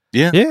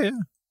 yeah.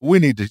 We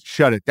need to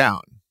shut it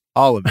down.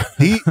 All of it.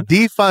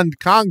 Defund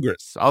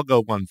Congress. I'll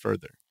go one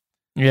further.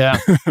 Yeah.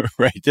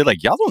 Right. They're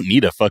like, y'all don't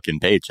need a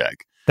fucking paycheck.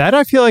 That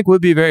I feel like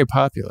would be very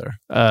popular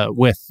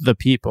with the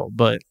people,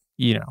 but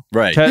you know.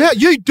 Right. Yeah,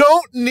 you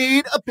don't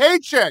need a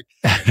paycheck.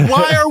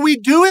 Why are we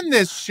doing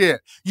this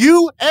shit?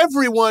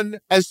 Everyone,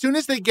 as soon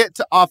as they get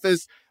to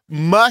office,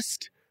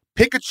 must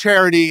pick a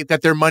charity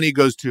that their money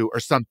goes to or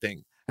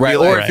something. Right.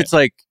 Or if it's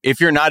like, if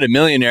you're not a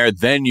millionaire,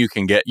 then you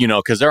can get, you know,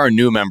 because there are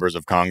new members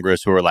of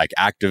Congress who are like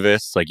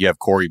activists, like you have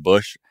Cory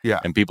Bush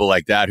and people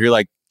like that who are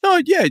like,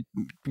 oh, yeah,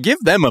 give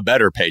them a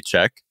better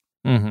paycheck.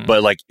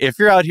 But like, if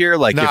you're out here,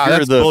 like, if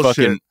you're the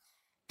bullshit.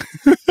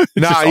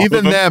 Fucking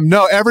even them.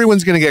 No,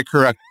 everyone's going to get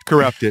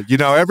corrupted. You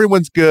know,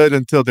 everyone's good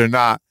until they're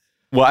not.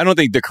 Well, I don't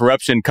think the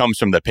corruption comes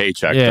from the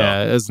paycheck.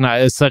 Yeah, though.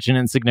 it's such an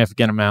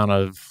insignificant amount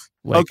of.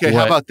 Like, okay,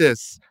 how about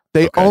this?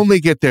 They only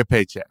get their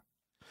paycheck.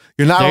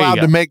 You're not allowed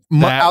to make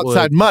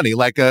outside money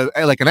like an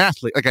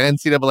athlete, like an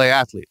NCAA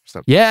athlete or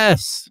something.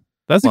 Yes.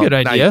 That's a good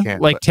idea.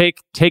 Like take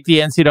the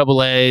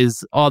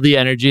NCAA's, all the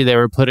energy they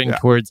were putting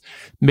towards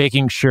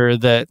making sure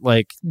that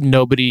like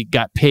nobody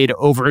got paid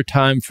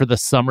overtime for the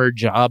summer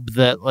job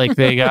that like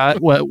they got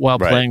while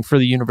playing for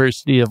the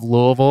University of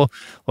Louisville.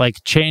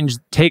 Like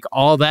take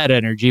all that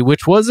energy,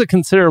 which was a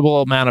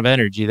considerable amount of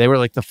energy. They were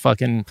like the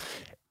fucking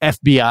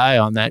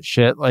FBI on that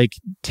shit. Like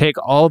take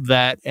all of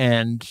that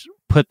and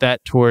put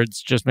that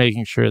towards just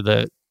making sure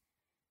that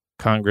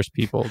Congress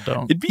people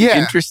don't. It'd be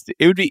interesting.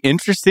 It would be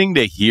interesting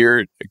to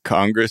hear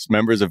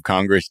members of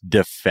Congress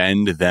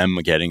defend them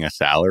getting a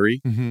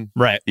salary.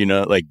 Right. You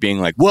know, like being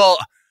like, well,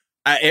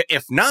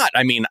 if not,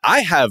 I mean,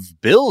 I have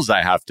bills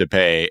I have to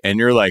pay. And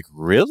you're like,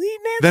 really,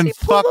 Nancy Then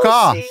fuck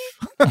off.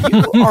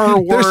 You are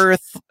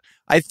worth,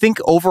 I think,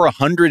 over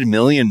 $100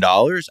 million.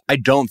 I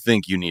don't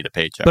think you need a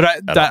paycheck.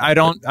 But I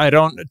don't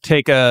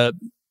take a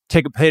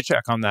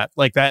paycheck on that.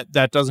 Like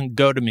that doesn't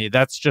go to me.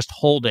 That's just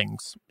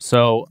holdings.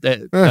 So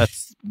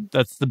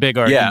that's the big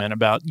argument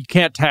about you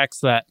can't tax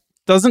that.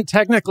 Doesn't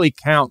technically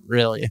count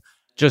really.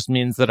 Just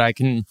means that I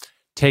can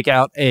take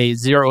out a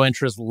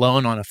 0-interest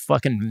loan on a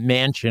fucking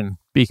mansion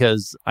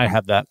because I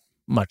have that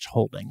much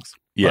holdings.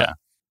 Yeah. But,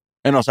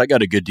 and also I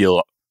got a good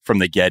deal from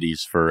the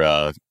Gettys for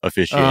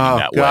officiating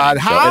that God.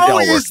 wedding. How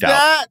is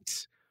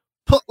that?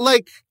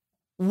 Like,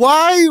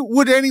 why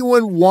would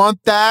anyone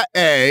want that?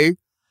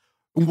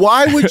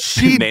 Why would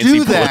she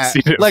do that?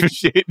 Like,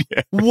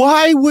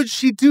 why would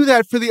she do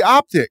that for the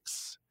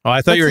optics? Oh,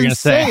 I thought you were going to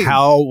say, insane.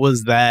 how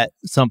was that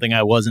something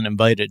I wasn't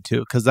invited to?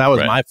 Because that was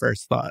Right. my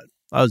first thought.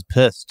 I was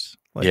pissed.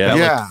 Like, Yeah. that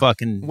Yeah. looked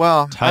fucking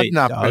Well, tight, I've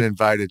not dog. been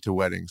invited to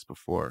weddings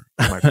before.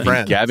 My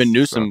friends. Gavin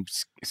Newsom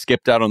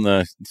skipped out on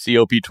the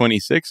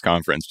COP26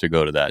 conference to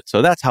go to that.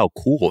 So that's how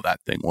cool that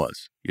thing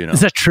was, you know? Is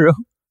that true?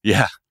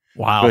 Yeah.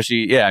 Wow.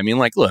 Especially, yeah, I mean,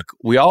 like, look,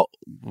 we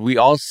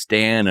all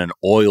stan an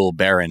oil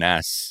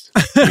baroness,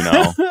 you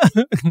know?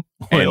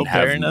 Oil and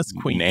have baroness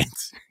queen.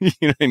 names. You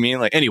know what I mean?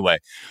 Like, anyway,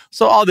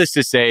 so all this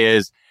to say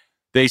is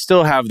they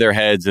still have their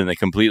heads in the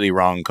completely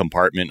wrong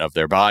compartment of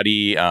their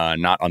body,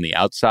 not on the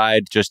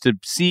outside, just to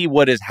see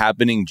what is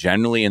happening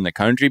generally in the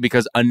country.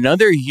 Because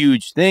another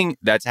huge thing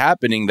that's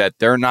happening that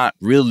they're not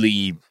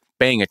really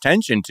paying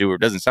attention to, or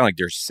doesn't sound like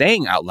they're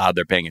saying out loud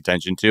they're paying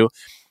attention to,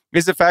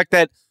 is the fact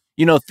that,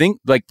 you know,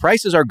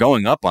 prices are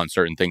going up on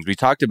certain things. We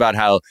talked about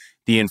how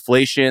the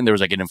inflation, there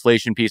was like an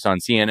inflation piece on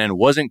CNN,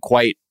 wasn't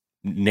quite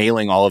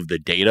nailing all of the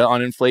data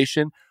on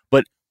inflation,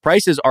 but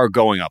prices are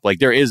going up. Like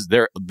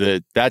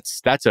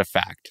that's a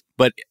fact.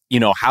 But, you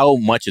know, how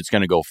much it's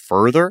going to go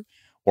further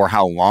or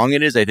how long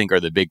it is, I think are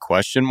the big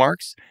question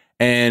marks.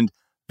 And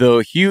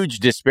the huge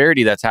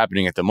disparity that's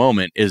happening at the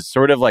moment is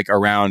sort of like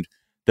around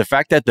the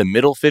fact that the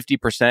middle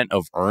 50%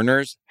 of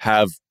earners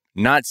have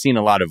not seen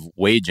a lot of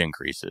wage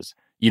increases.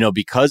 You know,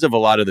 because of a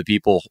lot of the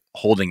people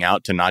holding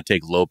out to not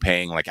take low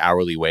paying, like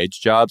hourly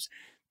wage jobs,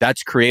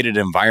 that's created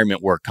an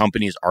environment where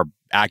companies are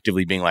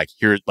actively being like,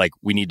 here, like,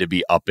 we need to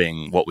be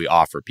upping what we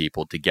offer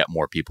people to get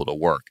more people to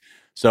work.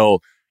 So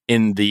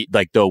in the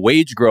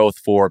wage growth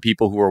for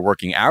people who are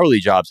working hourly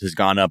jobs has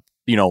gone up,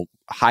 you know,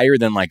 higher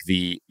than like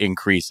the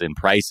increase in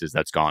prices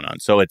that's gone on.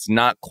 So it's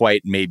not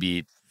quite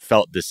maybe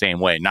felt the same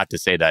way. Not to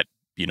say that,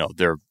 you know,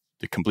 they're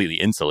completely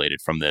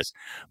insulated from this,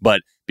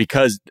 but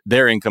because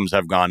their incomes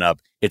have gone up,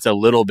 it's a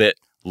little bit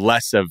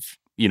less of,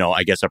 you know,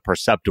 I guess a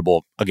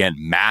perceptible, again,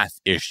 math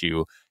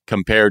issue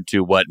compared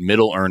to what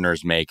middle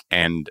earners make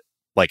and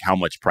like how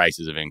much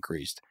prices have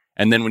increased.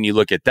 And then when you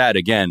look at that,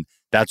 again,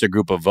 that's a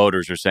group of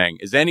voters who are saying,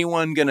 is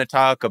anyone going to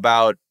talk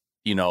about,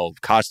 you know,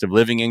 cost of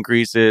living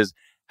increases,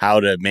 how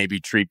to maybe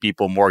treat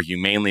people more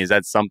humanely? Is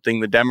that something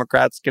the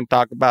Democrats can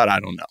talk about? I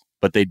don't know,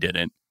 but they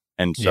didn't.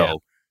 And so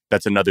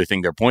that's another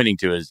thing they're pointing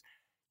to is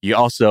you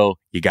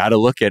got to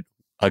look at,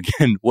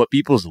 again, what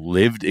people's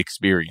lived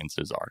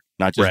experiences are,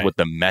 not just what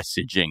the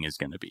messaging is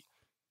going to be.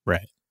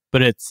 Right.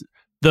 But it's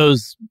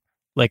those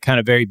like kind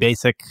of very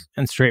basic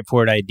and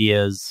straightforward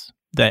ideas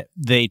that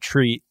they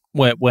treat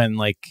when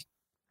like,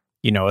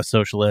 you know, a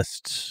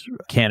socialist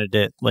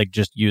candidate like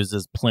just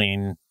uses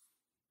plain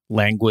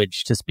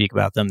language to speak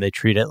about them. They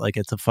treat it like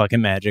it's a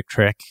fucking magic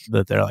trick,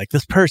 that they're like,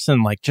 this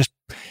person like just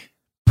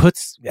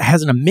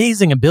has an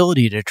amazing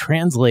ability to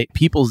translate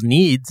people's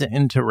needs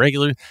into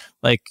regular,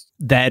 like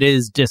that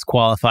is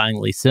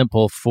disqualifyingly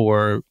simple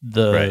for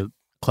the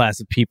class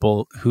of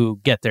people who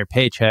get their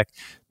paycheck,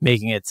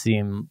 making it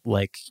seem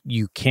like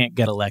you can't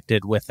get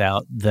elected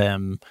without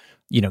them,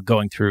 you know,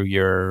 going through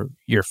your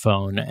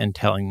phone and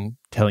telling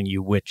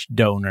you which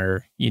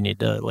donor you need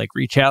to like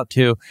reach out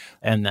to,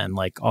 and then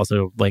like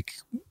also like,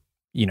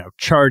 you know,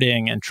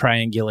 charting and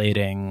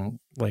triangulating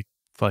like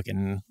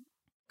fucking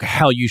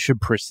how you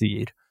should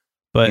proceed.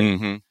 But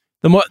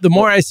the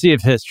more I see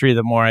of history,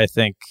 the more I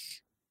think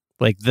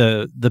like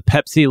the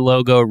Pepsi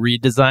logo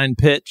redesign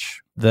pitch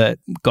that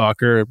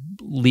Gawker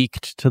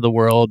leaked to the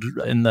world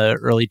in the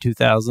early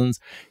 2000s,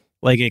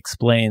 like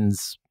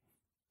explains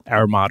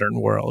our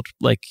modern world.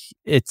 Like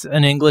it's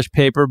an English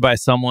paper by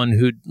someone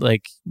who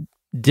like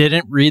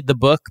didn't read the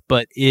book,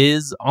 but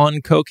is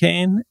on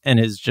cocaine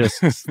and is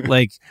just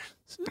like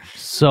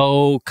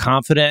so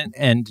confident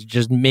and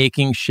just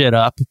making shit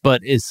up,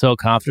 but is so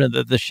confident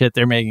that the shit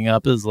they're making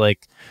up is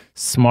like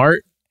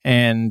smart,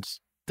 and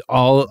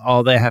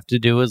all they have to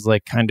do is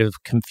like kind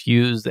of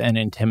confuse and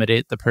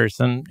intimidate the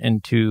person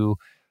into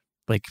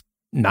like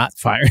not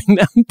firing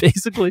them,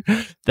 basically.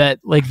 That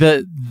like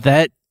the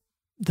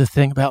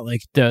thing about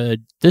like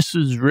this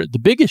is the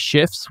biggest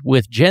shifts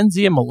with Gen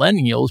Z and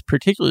millennials,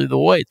 particularly the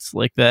whites,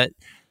 like that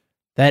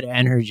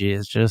energy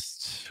is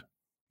just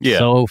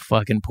so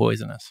fucking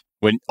poisonous.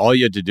 When all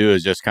you had to do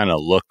is just kind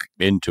of look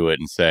into it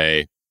and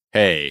say,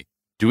 hey,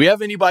 do we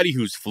have anybody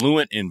who's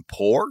fluent in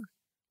poor?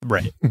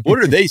 Right. What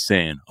are they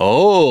saying?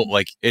 Oh,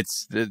 like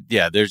it's,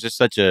 there's just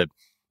such a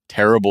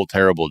terrible,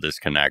 terrible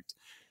disconnect.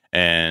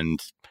 And,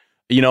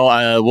 you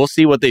know, we'll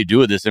see what they do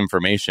with this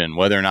information,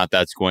 whether or not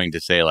that's going to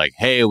say like,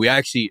 hey,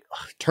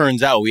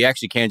 turns out we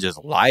actually can't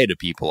just lie to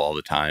people all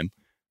the time,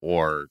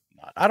 or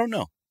not. I don't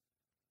know.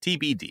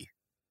 TBD.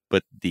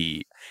 But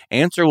the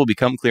answer will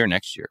become clear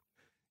next year.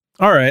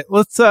 All right,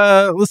 let's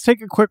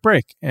take a quick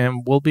break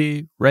and we'll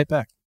be right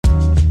back.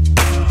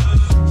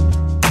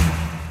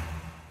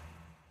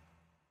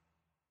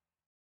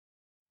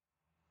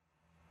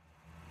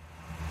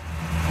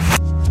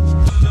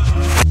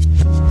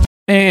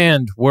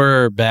 And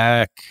we're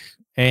back.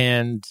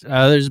 And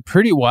there's a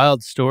pretty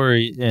wild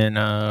story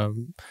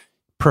in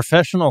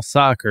professional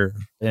soccer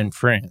in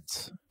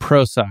France,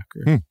 pro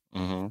soccer.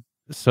 Mm-hmm.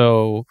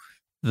 So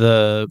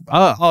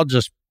I'll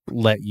just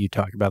let you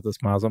talk about this,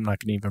 Miles. I'm not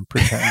going to even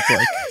pretend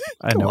like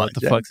I know what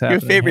the fuck's Your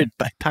happening. favorite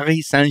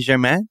Paris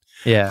Saint-Germain?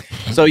 Yeah.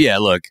 So, yeah,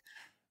 look,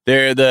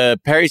 they're the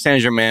Paris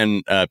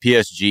Saint-Germain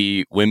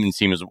PSG women's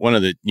team is one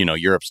of the,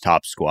 Europe's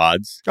top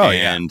squads.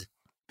 And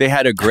they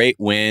had a great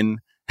win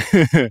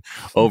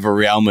over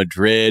Real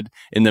Madrid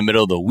in the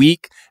middle of the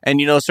week. And,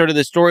 sort of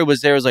the story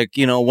was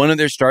one of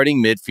their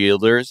starting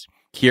midfielders,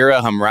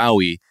 Kira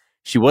Hamraoui,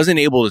 she wasn't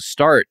able to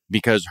start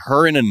because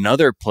her and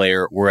another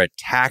player were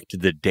attacked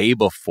the day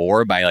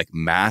before by like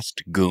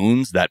masked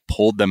goons that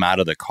pulled them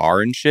out of the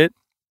car and shit.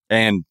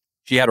 And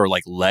she had her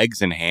like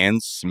legs and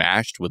hands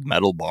smashed with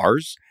metal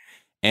bars.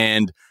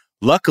 And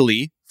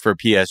luckily for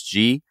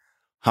PSG,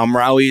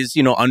 Hamraoui's,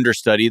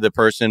 understudy, the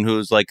person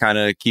who's like kind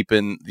of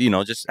keeping,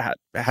 just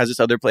has this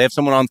other play, have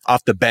someone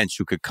off the bench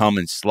who could come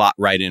and slot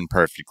right in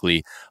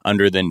perfectly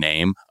under the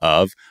name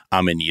of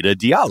Amanita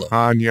Diallo.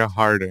 Tanya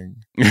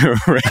Harding.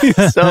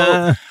 Right?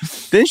 So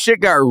then shit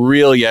got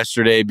real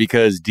yesterday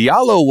because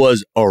Diallo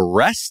was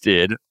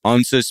arrested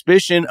on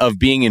suspicion of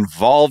being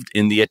involved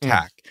in the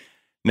attack.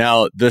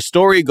 Now, the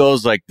story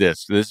goes like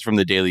this. This is from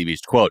the Daily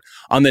Beast. Quote,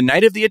 on the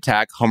night of the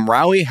attack,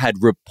 Hamraoui had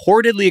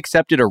reportedly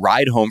accepted a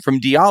ride home from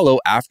Diallo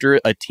after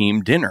a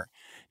team dinner.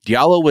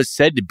 Diallo was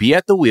said to be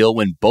at the wheel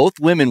when both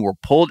women were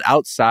pulled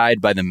outside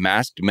by the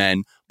masked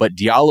men, but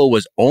Diallo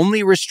was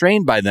only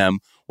restrained by them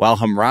while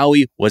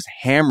Hamraoui was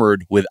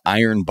hammered with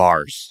iron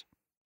bars.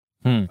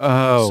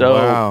 Oh, so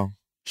wow.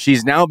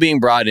 She's now being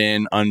brought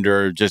in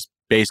under just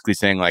basically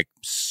saying like,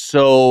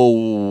 so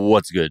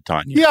what's good,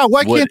 Tanya? Yeah,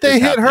 why can't they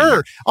hit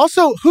her?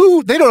 Also,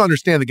 they don't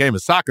understand the game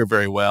of soccer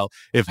very well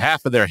if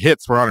half of their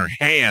hits were on her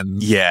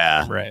hands.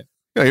 Yeah. Right.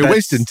 You're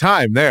wasting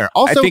time there.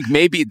 Also, I think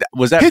maybe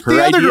was that hit her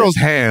the other idea? girl's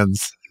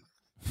hands.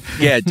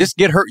 Yeah, just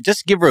give her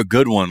a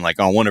good one, like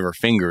on one of her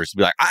fingers.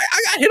 Be like, I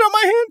got hit on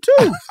my hand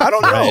too. I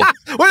don't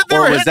know. What if they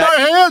were hitting our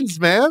hands,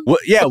 man?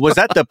 Was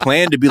that the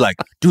plan to be like,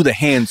 do the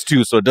hands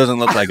too, so it doesn't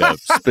look like a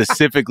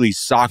specifically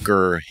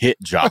soccer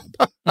hit job?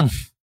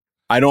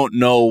 I don't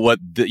know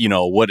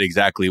what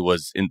exactly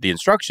was in the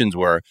instructions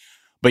were,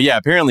 but yeah,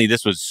 apparently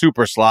this was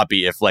super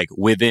sloppy. If like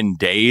within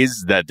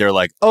days that they're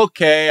like,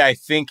 okay, I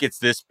think it's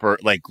this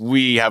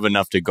we have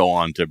enough to go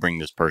on to bring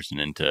this person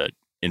in to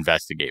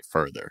investigate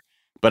further.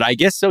 But I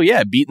guess so,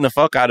 yeah, beating the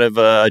fuck out of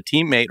a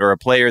teammate or a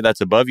player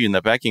that's above you in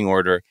the pecking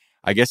order,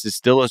 I guess is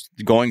still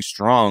going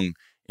strong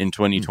in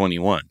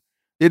 2021.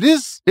 It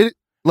is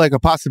like a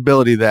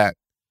possibility that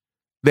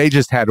they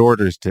just had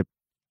orders to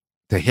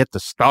hit the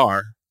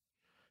star.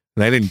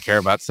 They didn't care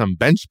about some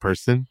bench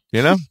person,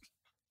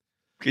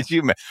 Could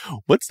you?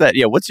 What's that?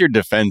 Yeah, what's your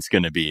defense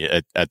going to be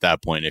at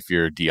that point if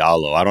you're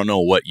Diallo? I don't know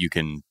what you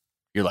can.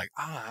 You're like,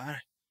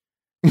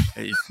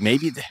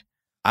 maybe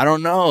I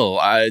don't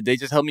know. They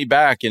just held me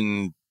back,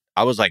 and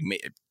I was like,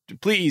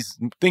 please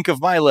think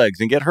of my legs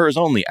and get hers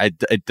only. I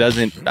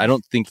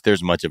don't think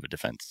there's much of a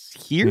defense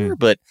here,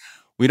 but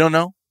we don't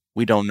know.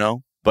 We don't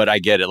know. But I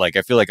get it. Like,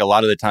 I feel like a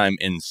lot of the time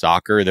in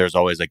soccer, there's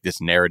always like this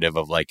narrative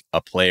of like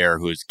a player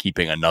who's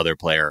keeping another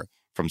player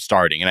from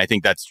starting. And I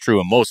think that's true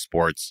in most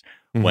sports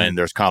when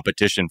there's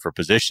competition for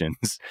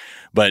positions.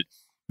 But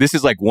this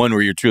is like one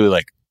where you're truly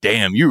like,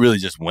 damn, you really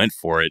just went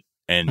for it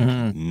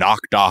and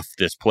knocked off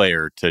this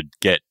player to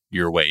get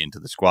your way into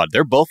the squad.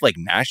 They're both like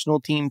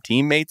national team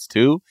teammates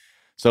too.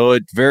 So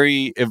it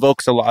very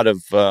evokes a lot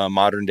of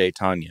modern day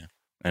Tanya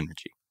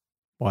energy.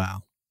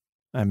 Wow.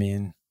 I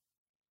mean,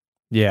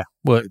 yeah.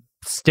 Well,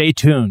 stay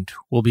tuned.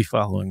 We'll be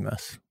following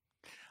this.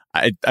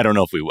 I don't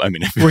know if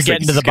if we're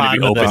getting to the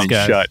bottom of this,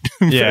 guys. Shut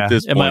yeah. at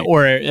this point.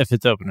 Or if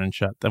it's open and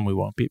shut, then we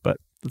won't be, but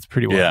that's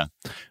pretty well. Yeah.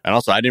 And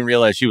also, I didn't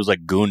realize she was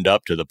like gooned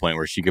up to the point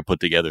where she could put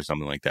together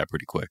something like that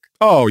pretty quick.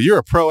 Oh, you're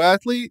a pro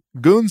athlete?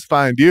 Goons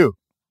find you.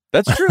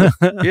 That's true.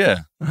 Yeah.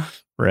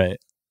 Right.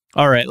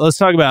 All right. Let's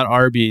talk about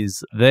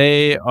Arby's.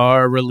 They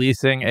are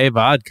releasing a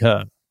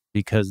vodka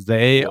because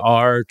they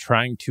are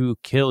trying to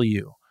kill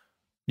you.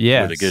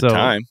 Yeah. With a good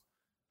time.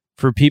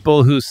 For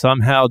people who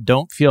somehow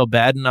don't feel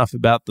bad enough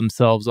about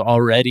themselves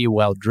already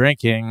while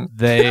drinking,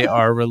 they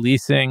are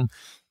releasing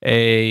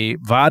a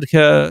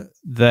vodka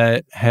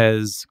that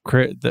has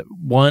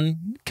one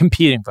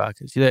competing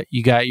vodkas.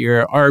 You got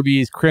your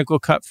Arby's crinkle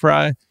cut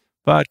fry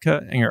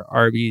vodka and your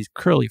Arby's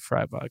curly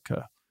fry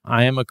vodka.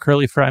 I am a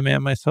curly fry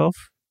man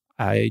myself.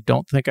 I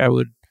don't think I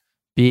would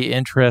be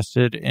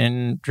interested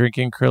in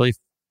drinking curly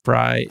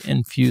fry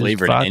infused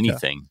flavored vodka.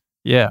 Anything.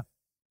 Yeah.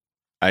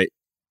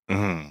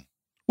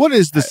 What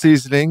is the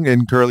seasoning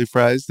in curly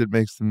fries that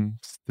makes them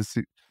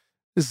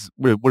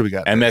what do we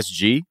got?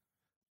 MSG?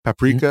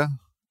 Paprika?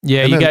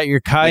 Yeah, you got your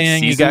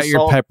cayenne, you got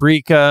your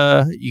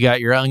paprika, you got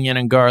your onion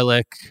and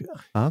garlic.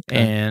 Okay.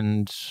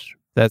 And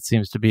that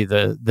seems to be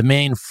the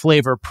main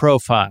flavor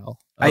profile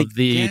of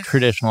the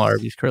traditional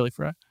Arby's curly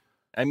fry.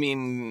 I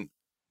mean,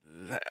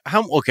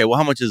 how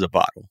much is a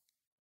bottle?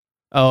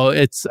 Oh,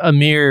 it's a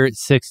mere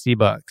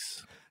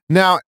 $60.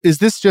 Now, is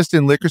this just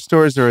in liquor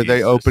stores or are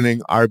they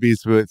opening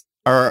Arby's with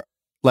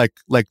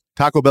like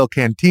Taco Bell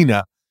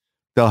Cantina?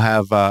 They'll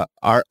have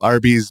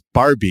Arby's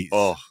Barbies.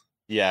 Oh,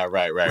 yeah,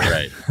 right.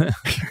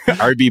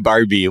 RB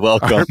Barbie,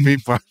 welcome.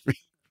 RB Barbie.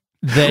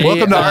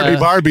 Welcome to Arby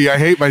Barbie. I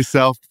hate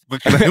myself.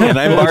 And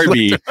I'm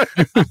Barbie.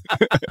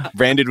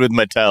 Branded with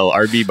Mattel,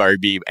 Arby,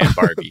 Barbie, and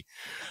Barbie.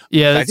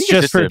 Yeah, it's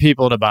just for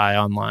people to buy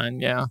online.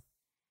 Yeah.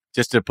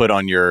 Just to put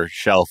on your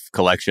shelf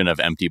collection of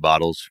empty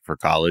bottles for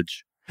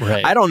college.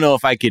 Right. I don't know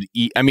if I could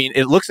eat. I mean,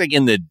 it looks like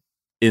in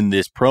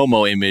this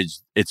promo image,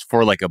 it's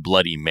for like a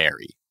Bloody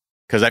Mary.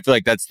 Because I feel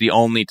like that's the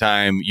only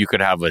time you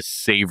could have a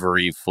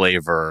savory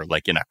flavor,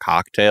 like in a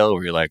cocktail,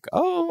 where you're like,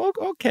 oh,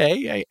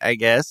 okay, I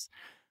guess.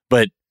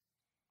 But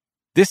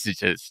this is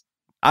just,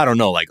 I don't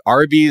know, like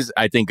Arby's,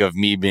 I think of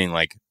me being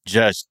like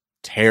just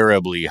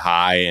terribly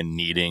high and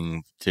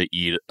needing to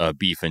eat a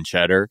beef and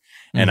cheddar.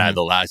 And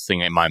the last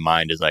thing in my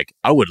mind is like,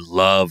 I would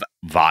love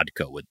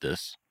vodka with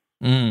this.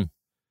 I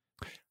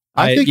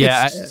think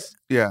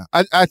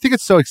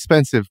it's so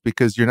expensive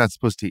because you're not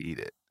supposed to eat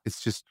it.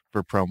 It's just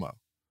for promo.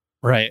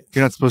 Right.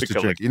 You're not supposed to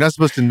drink. You're not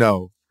supposed to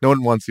know. No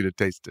one wants you to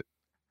taste it.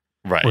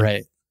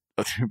 Right.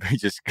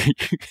 Just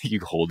you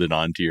hold it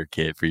on to your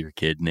kid for your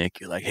kid, Nick.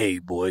 You're like, hey,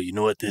 boy, you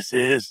know what this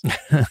is?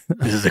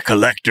 This is a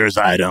collector's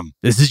item.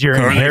 This is your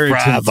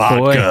inheritance, vodka.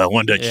 boy. I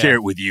wanted to share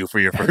it with you for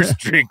your first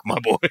drink, my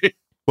boy.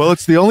 Well,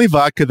 it's the only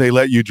vodka they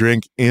let you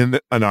drink in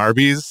an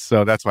Arby's,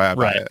 so that's why I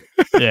buy it.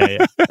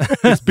 Yeah.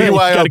 It's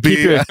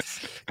BYOB.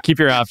 Keep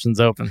your options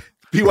open.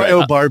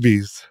 BYO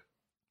Barbies.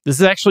 This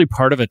is actually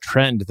part of a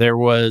trend. There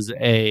was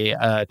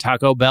a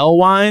Taco Bell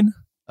wine,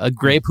 a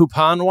Grey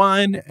Poupon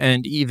wine,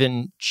 and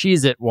even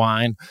Cheez-It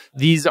wine.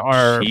 These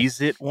are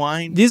Cheez-It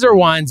wine? These are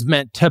wines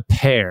meant to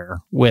pair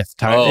with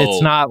Taco. Oh.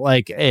 It's not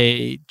like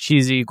a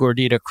cheesy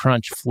Gordita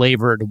Crunch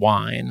flavored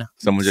wine.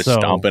 Someone just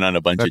stomping on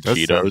a bunch of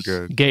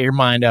Cheetos. Get your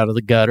mind out of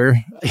the gutter.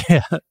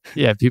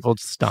 Yeah, people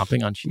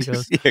stomping on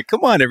Cheetos. Yeah,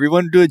 come on,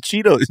 everyone, do a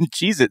Cheetos and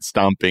Cheez-It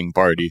stomping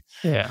party.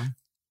 Yeah.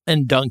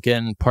 And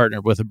Dunkin'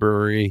 partnered with a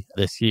brewery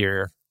this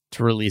year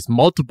to release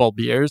multiple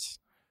beers.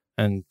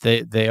 And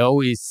they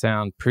always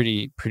sound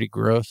pretty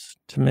gross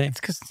to me.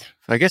 It's because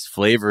I guess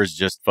flavor is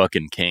just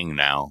fucking king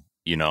now,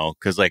 you know?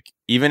 Because like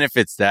even if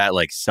it's that,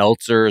 like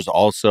seltzers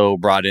also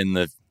brought in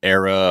the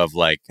era of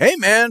like, hey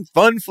man,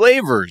 fun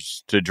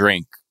flavors to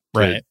drink,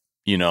 right?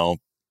 You know,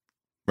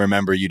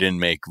 remember you didn't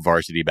make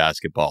varsity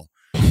basketball.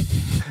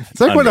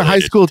 It's like when a high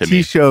school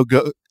TV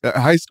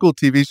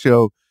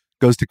show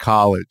goes to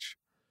college.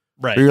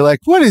 Right. Where you're like,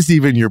 what is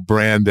even your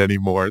brand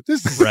anymore?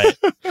 This is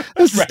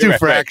this is too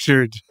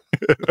fractured.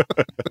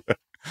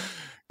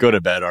 Go to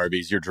bed,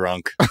 Arby's. You're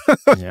drunk.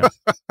 Yeah.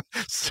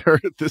 Sir,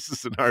 this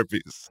is an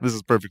Arby's. This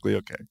is perfectly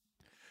okay.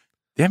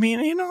 I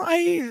mean, you know,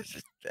 I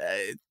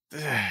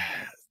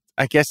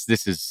guess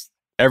this is,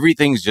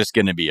 everything's just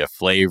going to be a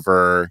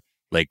flavor.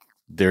 Like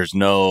there's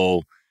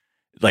no,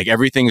 like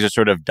everything's just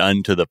sort of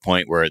done to the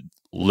point where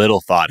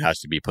little thought has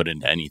to be put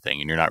into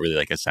anything and you're not really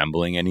like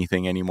assembling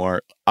anything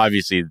anymore.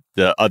 Obviously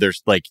the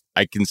others, like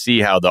I can see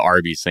how the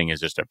Arby's thing is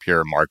just a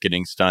pure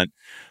marketing stunt.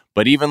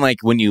 But even like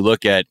when you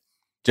look at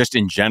just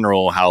in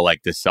general, how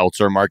like the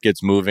seltzer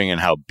market's moving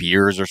and how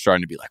beers are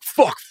starting to be like,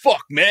 fuck,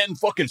 man,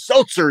 fucking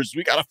seltzers.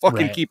 We got to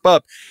fucking keep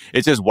up.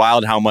 It's just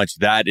wild how much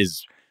that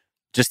is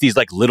just these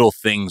like little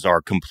things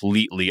are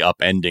completely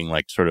upending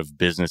like sort of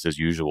business as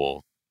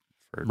usual.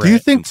 Do you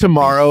think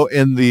tomorrow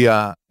in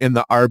the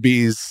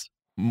Arby's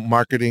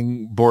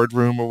marketing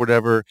boardroom or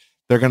whatever,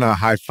 they're going to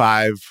high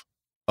five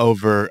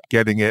over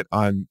getting it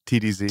on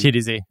TDZ?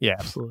 TDZ. Yeah,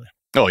 absolutely.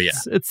 Oh, yeah.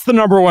 It's the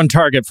number one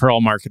target for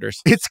all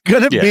marketers. It's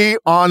going to be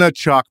on a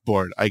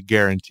chalkboard, I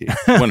guarantee.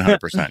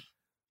 100%.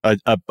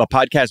 A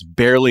podcast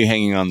barely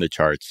hanging on the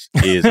charts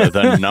is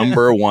the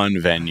number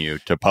one venue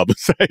to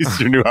publicize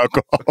your new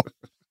alcohol.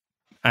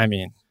 I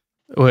mean,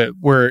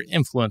 we're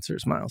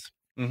influencers, Miles.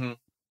 Mm-hmm.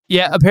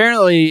 Yeah,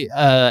 apparently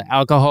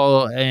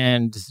alcohol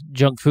and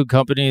junk food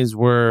companies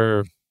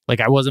were, like,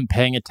 I wasn't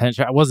paying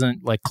attention. I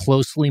wasn't, like,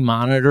 closely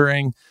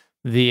monitoring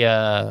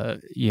the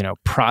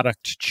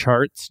product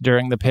charts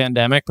during the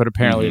pandemic, but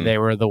apparently they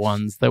were the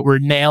ones that were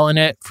nailing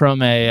it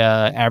from a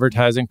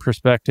advertising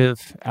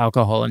perspective.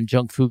 Alcohol and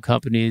junk food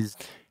companies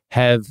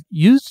have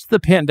used the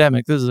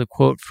pandemic, this is a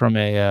quote from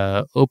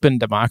a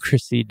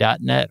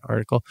opendemocracy.net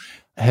article,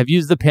 have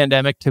used the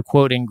pandemic to,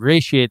 quote,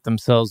 ingratiate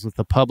themselves with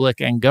the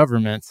public and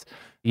governments,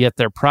 yet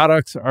their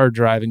products are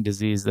driving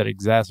disease that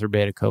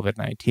exacerbate a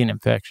COVID-19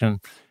 infection.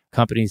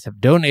 Companies have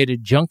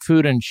donated junk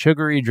food and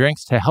sugary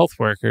drinks to health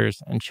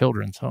workers and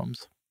children's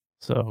homes.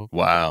 So,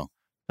 wow,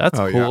 that's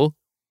cool.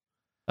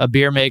 Yeah. A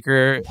beer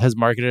maker has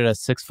marketed a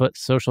 6-foot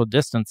social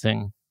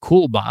distancing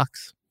cool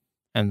box.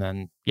 And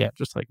then,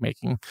 just like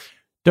making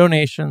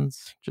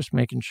donations, just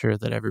making sure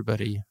that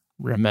everybody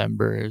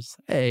remembers.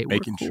 Hey,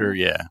 making cool. Sure,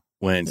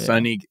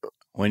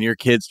 when your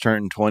kids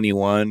turn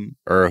 21,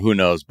 or who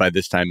knows, by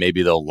this time,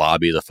 maybe they'll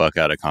lobby the fuck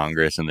out of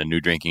Congress and the new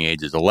drinking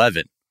age is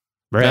 11.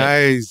 Right.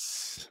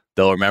 Nice.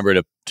 They'll remember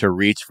to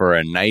reach for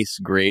a nice,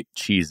 great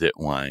Cheez-It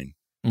wine.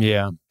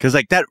 Yeah. Because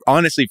like that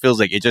honestly feels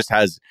like it just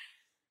has,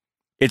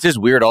 it's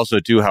just weird also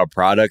too how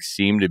products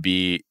seem to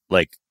be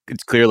like,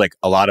 it's clear like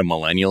a lot of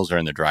millennials are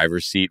in the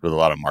driver's seat with a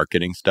lot of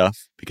marketing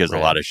stuff because a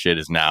lot of shit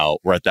is now,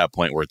 we're at that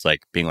point where it's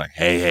like being like,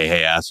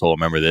 hey, asshole,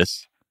 remember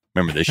this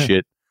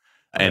shit?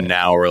 And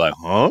now we're like,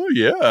 oh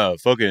yeah,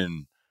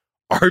 fucking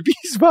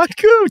Arby's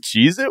vodka,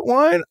 Cheez-It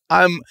wine.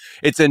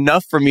 It's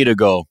enough for me to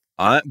go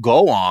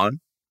on.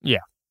 Yeah.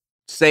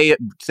 Say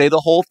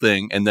the whole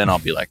thing, and then I'll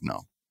be like,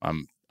 no,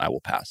 I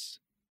will pass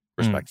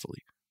respectfully.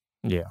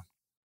 Yeah.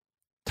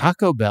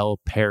 Taco Bell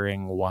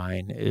pairing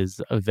wine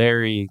is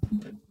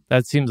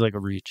that seems like a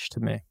reach to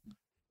me.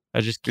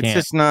 I just can't. It's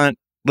just not.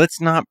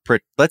 Let's not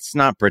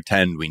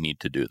pretend we need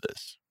to do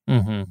this.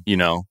 Mm-hmm. You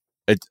know,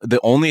 it's the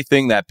only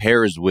thing that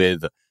pairs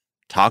with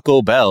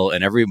Taco Bell,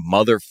 and every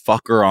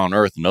motherfucker on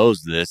earth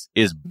knows this,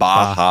 is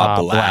Baja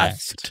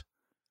Blast.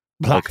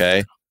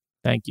 Okay.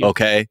 Thank you.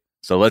 Okay.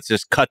 So let's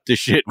just cut the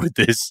shit with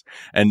this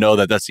and know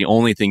that that's the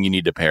only thing you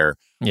need to pair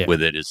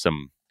with it is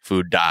some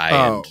food dye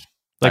and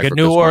like a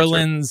New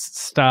Orleans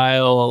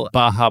style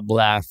Baja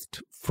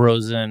Blast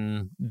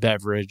frozen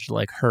beverage,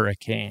 like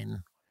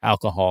hurricane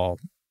alcohol,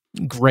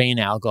 grain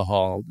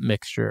alcohol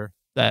mixture.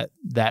 That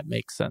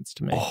makes sense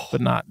to me, but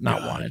not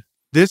wine.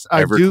 This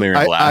I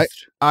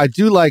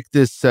do like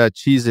this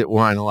Cheez-It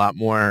wine a lot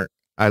more.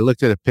 I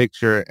looked at a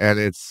picture and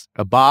it's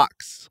a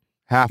box.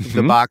 Half of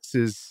the box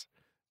is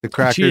the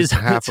crackers,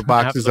 and half a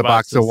box is a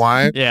box of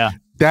wine. Yeah.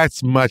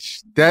 That's much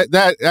that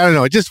I don't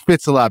know, it just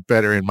fits a lot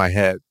better in my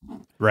head.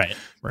 Right.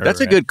 That's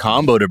a good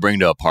combo to bring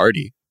to a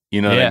party.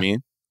 You know what I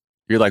mean?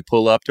 You're like,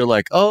 pull up, they're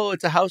like, oh,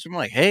 it's a house. I'm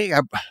like, hey,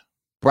 I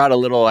brought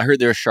I heard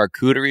there's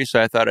charcuterie,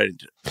 so I thought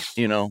I'd,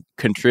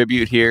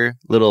 contribute here.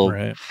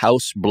 Little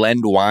house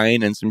blend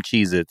wine and some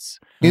Cheez-Its.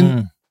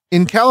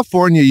 In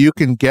California, you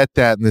can get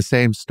that in the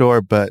same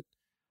store, but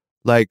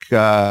like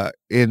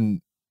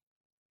in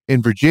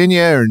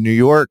Virginia or New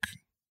York,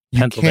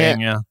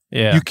 Pennsylvania,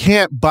 you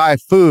can't buy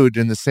food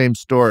in the same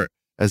store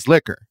as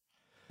liquor.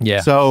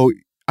 Yeah. So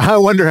I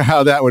wonder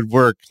how that would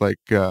work. Like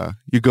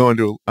you go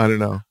into, I don't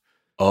know.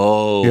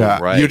 Oh, yeah.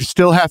 Right. You'd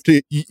still have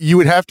to, you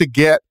would have to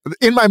get,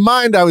 in my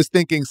mind, I was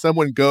thinking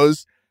someone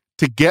goes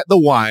to get the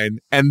wine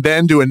and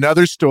then to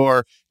another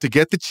store to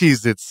get the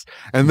Cheez-Its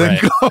and then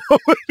go.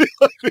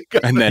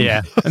 and then they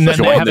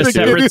have a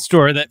separate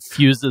store that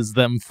fuses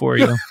them for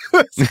you.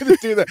 It's gonna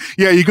do that.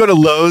 Yeah, you go to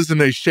Lowe's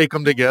and they shake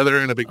them together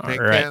in a big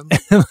pink can.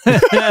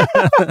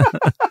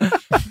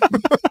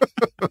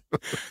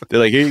 They're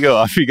like, here you go,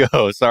 off you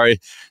go. Sorry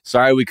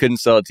we couldn't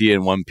sell it to you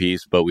in one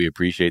piece, but we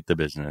appreciate the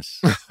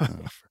business for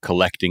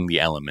collecting the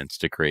elements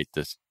to create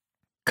this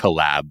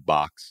collab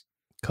box.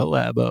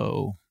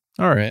 Collabo.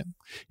 All right.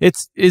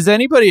 Is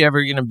anybody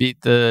ever going to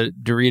beat the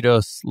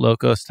Doritos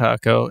Locos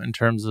Taco in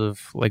terms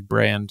of like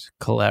brand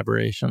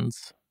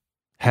collaborations?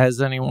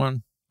 Has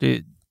anyone?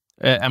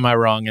 Am I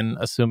wrong in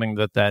assuming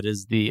that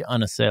is the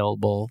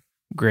unassailable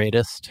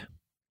greatest?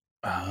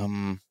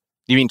 You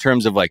mean in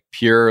terms of like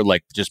pure,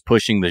 like just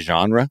pushing the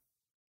genre?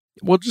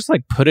 Well, just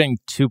like putting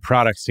two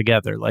products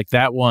together, like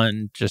that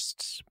one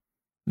just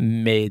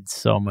made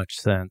so much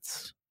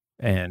sense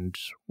and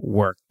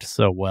worked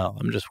so well.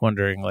 I'm just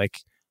wondering, like,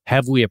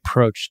 have we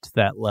approached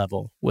that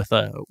level with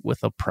a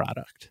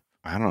product?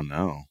 I don't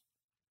know.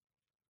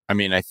 I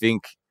mean, I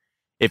think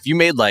if you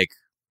made like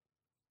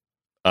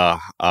a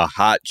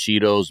hot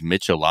Cheetos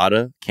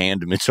Michelada,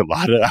 canned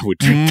Michelada, I would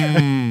drink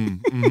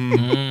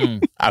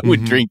that. I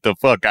would drink the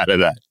fuck out of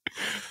that.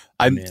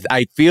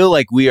 I feel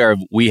like we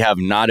have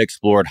not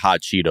explored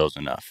hot Cheetos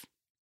enough.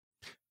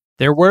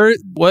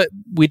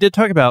 We did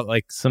talk about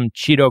like some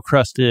Cheeto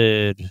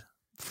crusted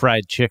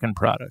fried chicken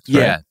products.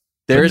 Right? Yeah.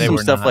 There's some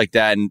stuff like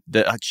that, and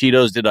the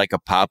Cheetos did like a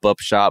pop-up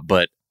shop,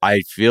 but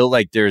I feel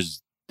like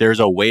there's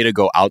a way to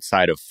go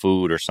outside of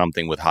food or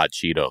something with hot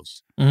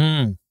Cheetos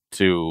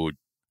to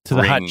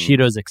the hot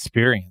Cheetos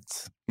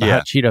experience, the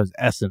hot Cheetos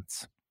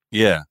essence.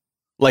 Yeah,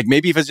 like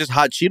maybe if it's just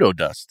hot Cheeto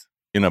dust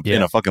in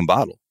a fucking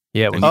bottle.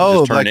 Yeah.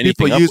 Like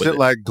people use it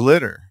like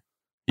glitter.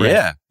 Right?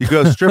 Yeah. You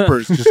go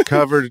strippers just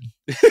covered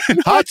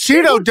hot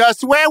Cheeto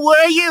dust. Where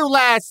were you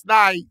last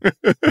night?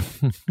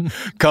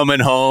 Coming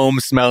home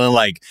smelling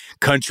like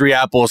country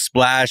apple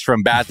splash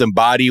from Bath and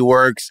Body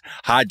Works,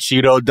 hot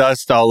Cheeto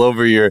dust all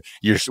over your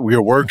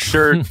work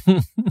shirt.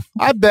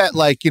 I bet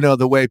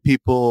the way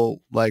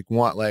people like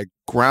want like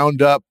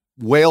ground up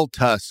whale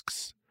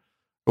tusks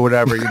or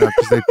whatever, because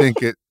they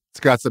think it's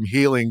got some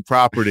healing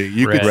property.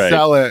 You could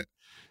sell it.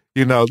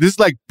 This is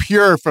like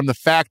pure from the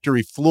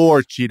factory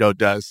floor Cheeto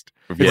dust.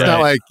 It's not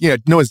like,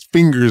 no one's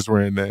fingers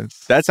were in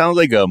this. That sounds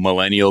like a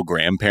millennial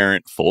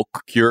grandparent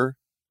folk cure.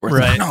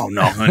 Right. Like,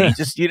 no, honey,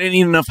 you didn't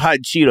need enough hot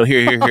Cheeto.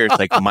 Here. It's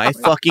like my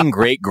fucking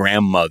great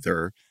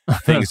grandmother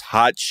thinks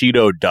hot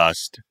Cheeto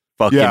dust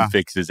fucking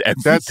fixes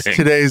everything. That's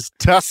today's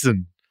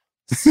tussin.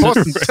 Pour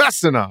some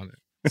tussin on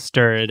it.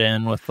 Stir it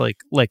in with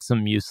like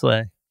some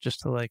muesli just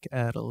to like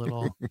add a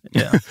little.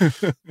 Yeah.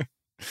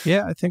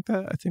 Yeah, I think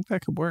that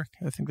could work.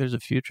 I think there's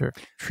a future.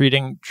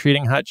 Treating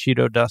hot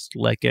Cheeto dust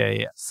like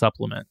a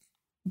supplement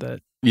that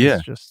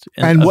is just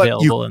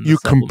available in the you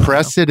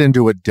compress it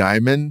into a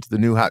diamond, the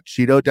new hot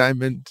Cheeto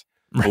diamond.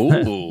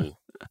 Ooh.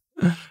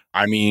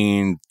 I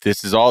mean,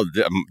 this is all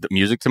the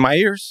music to my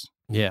ears.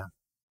 Yeah.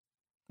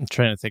 I'm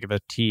trying to think of a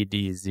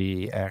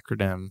TDZ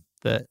acronym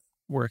that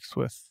works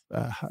with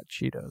hot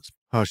Cheetos.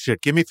 Oh,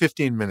 shit. Give me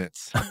 15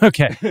 minutes.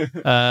 Okay.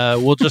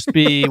 We'll just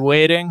be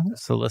waiting.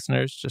 So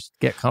listeners, just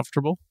get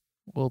comfortable.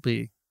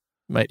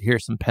 Might hear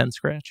some pen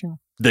scratching.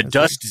 The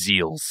dust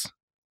zeals.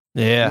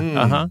 Yeah.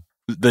 Uh-huh.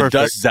 The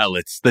dust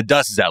zealots. The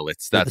dust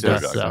zealots. That's The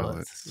what dust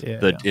zealots.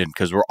 Yeah.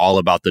 Because we're all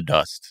about the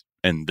dust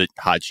and the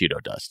hot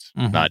Cheeto dust,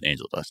 not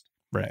angel dust.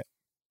 Right.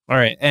 All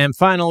right. And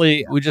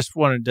finally, we just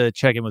wanted to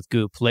check in with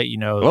Goop, let you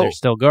know they're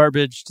still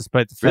garbage,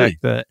 despite the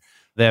fact that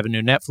they have a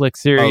new Netflix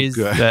series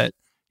that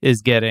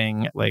is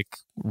getting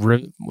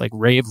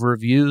rave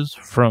reviews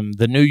from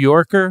The New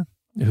Yorker,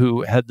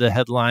 who had the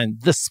headline,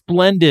 "The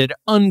Splendid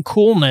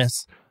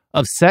Uncoolness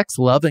of Sex,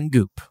 Love, and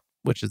Goop,"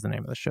 which is the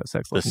name of the show,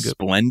 Sex, Love, and Goop.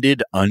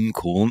 Splendid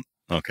Uncool?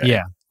 Okay.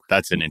 Yeah.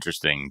 That's an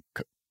interesting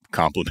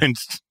compliment.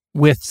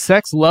 With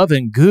Sex, Love,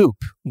 and Goop,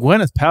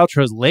 Gwyneth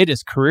Paltrow's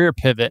latest career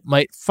pivot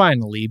might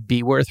finally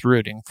be worth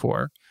rooting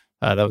for.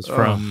 That was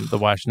from the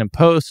Washington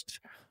Post.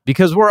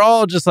 Because we're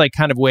all just like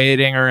kind of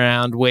waiting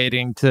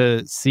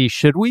to see,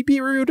 should we be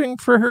rooting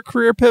for her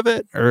career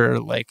pivot? Or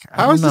like,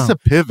 how is this a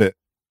pivot?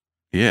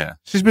 Yeah.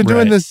 She's been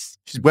doing this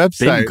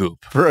website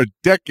for a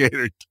decade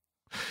or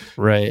two.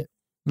 Right.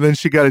 Then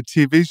she got a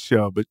TV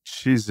show, but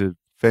she's a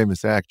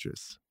famous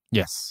actress.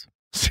 Yes.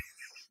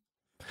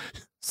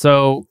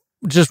 So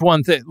just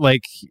one thing,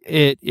 like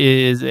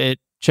it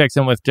checks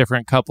in with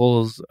different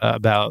couples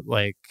about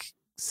like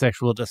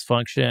sexual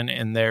dysfunction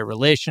in their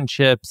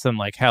relationships and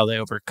like how they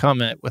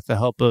overcome it with the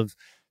help of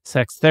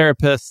sex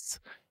therapists.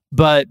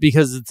 But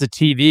because it's a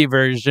TV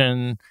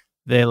version,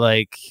 they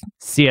like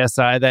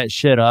CSI that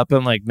shit up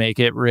and like make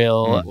it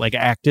real, like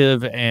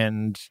active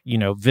and,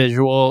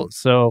 visual.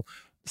 So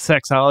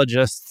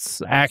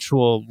sexologists,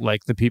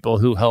 like the people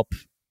who help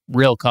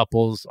real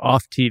couples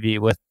off TV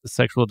with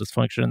sexual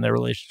dysfunction in their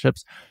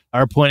relationships,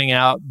 are pointing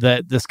out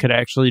that this could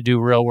actually do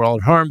real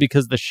world harm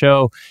because the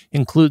show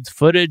includes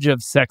footage of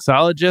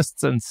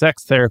sexologists and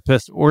sex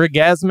therapists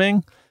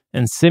orgasming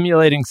and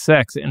simulating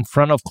sex in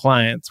front of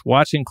clients,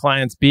 watching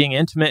clients being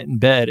intimate in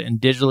bed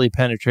and digitally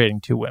penetrating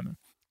two women,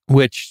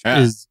 which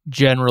is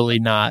generally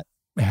not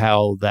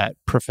how that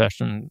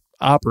profession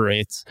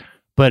operates.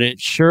 But it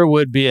sure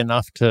would be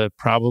enough to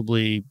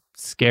probably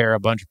scare a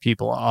bunch of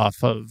people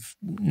off of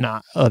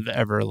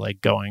ever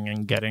like going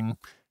and getting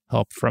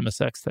help from a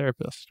sex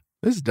therapist.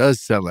 This does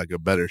sound like a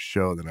better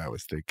show than I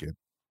was thinking.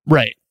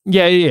 Right.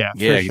 Yeah.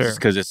 Yeah, just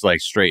because it's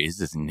like straight. It's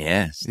just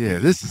nasty. Yeah,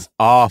 this is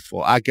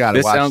awful. I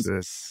gotta watch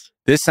this.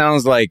 This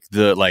sounds like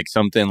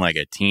something like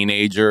a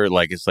teenager.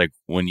 Like it's like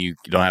when you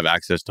don't have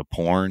access to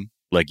porn,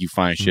 like you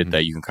find shit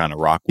that you can kind of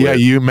rock with. Yeah,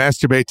 you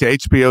masturbate to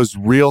HBO's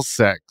Real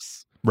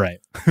Sex. Right.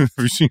 Have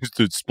you seen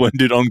the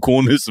splendid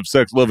uncoolness of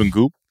Sex, Love, and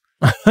Goop?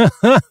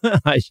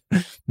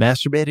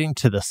 Masturbating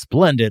to the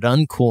splendid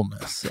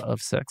uncoolness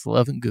of Sex,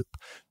 Love, and Goop.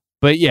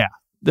 But yeah,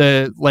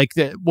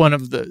 one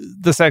of the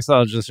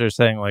sexologists are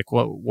saying like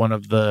one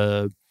of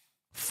the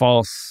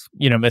false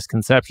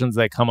misconceptions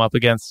they come up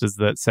against is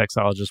that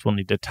sexologists will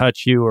need to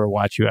touch you or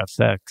watch you have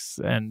sex,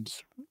 and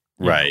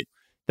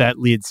that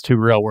leads to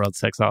real world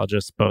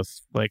sexologists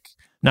both like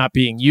not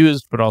being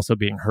used but also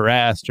being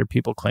harassed, or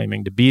people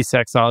claiming to be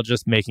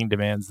sexologists making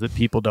demands that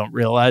people don't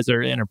realize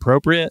are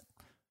inappropriate.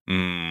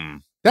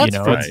 That's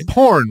from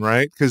porn,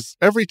 right? Because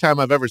every time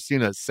I've ever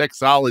seen a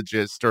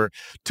sexologist or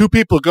two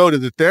people go to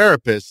the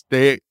therapist,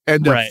 they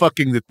end up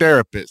fucking the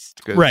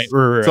therapist. Right.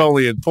 It's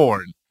only in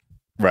porn.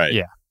 Right.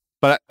 Yeah.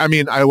 But I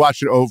mean, I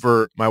watch it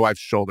over my wife's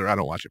shoulder. I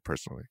don't watch it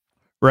personally.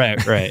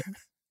 Right.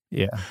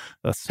 Yeah.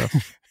 That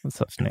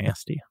stuff's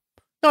nasty.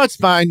 No, it's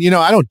fine.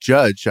 I don't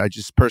judge. I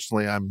just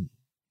personally, I'm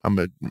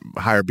a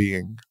higher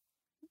being.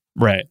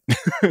 Right.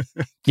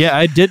 Yeah,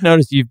 I did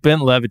notice you've been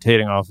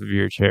levitating off of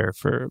your chair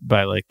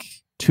by like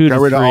 2 to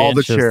 3 all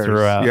inches the chairs.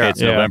 throughout. Yeah.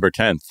 It's November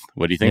 10th.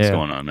 What do you think's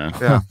going on, man?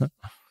 Yeah.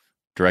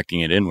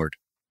 Directing it inward.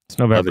 It's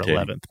November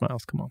 11th,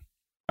 Miles. Come on.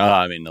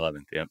 I mean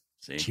 11th. Yep.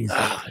 See? Jesus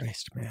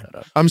Christ, man.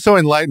 I'm so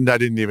enlightened I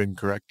didn't even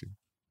correct him.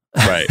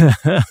 Right.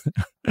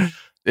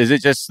 Is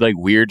it just like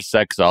weird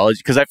sexology?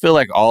 Because I feel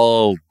like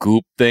all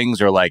Goop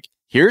things are like,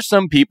 here's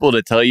some people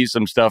to tell you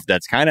some stuff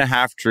that's kind of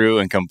half true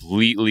and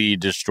completely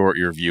distort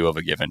your view of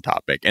a given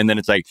topic. And then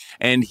it's like,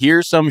 and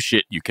here's some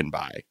shit you can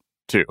buy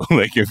too.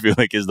 Like I feel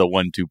like is the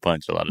 1-2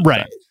 punch a lot of the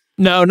time.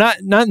 No, not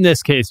in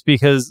this case,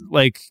 because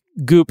like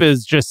Goop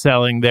is just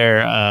selling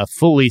their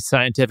fully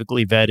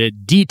scientifically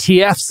vetted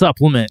DTF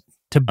supplement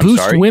to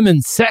boost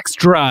women's sex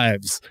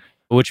drives,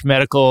 which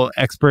medical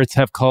experts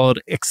have called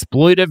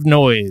exploitive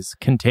noise,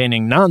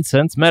 containing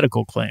nonsense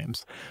medical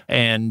claims.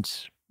 And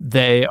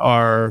they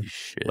are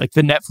like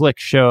the Netflix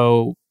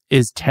show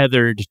is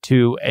tethered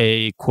to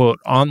a quote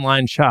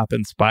online shop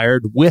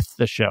inspired with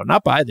the show,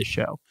 not by the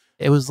show.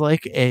 It was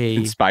like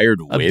inspired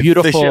with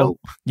beautiful, the show.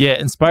 Yeah,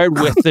 inspired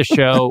with the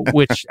show,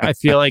 which I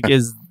feel like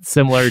is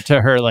similar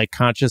to her like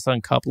conscious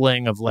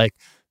uncoupling of like,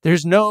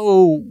 there's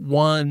no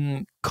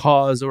one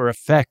cause or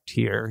effect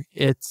here.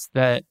 It's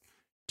that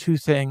two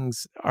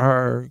things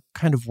are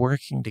kind of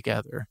working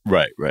together.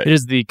 Right. It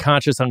is the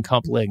conscious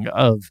uncoupling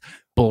of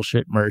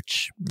bullshit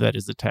merch that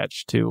is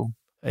attached to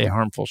a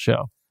harmful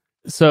show.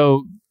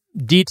 So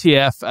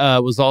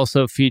DTF was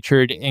also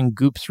featured in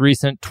Goop's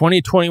recent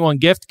 2021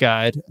 gift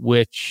guide,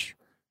 which,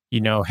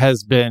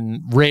 has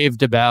been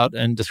raved about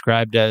and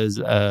described as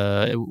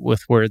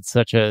with words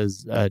such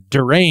as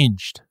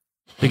deranged.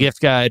 The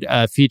gift guide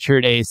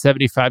featured a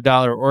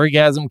 $75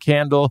 orgasm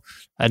candle,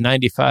 a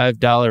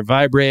 $95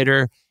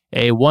 vibrator,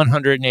 a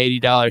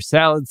 $180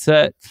 salad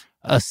set,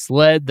 a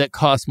sled that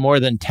costs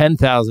more than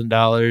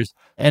 $10,000,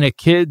 and a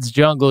kids'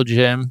 jungle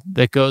gym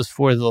that goes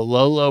for the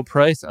low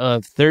price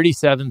of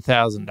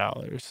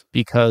 $37,000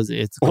 because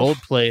it's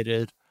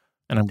gold-plated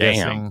and I'm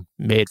guessing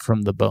made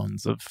from the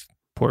bones of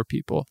poor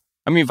people.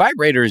 I mean,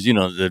 vibrators,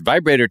 the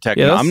vibrator tech,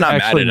 I'm not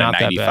mad at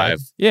a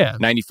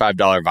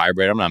 $95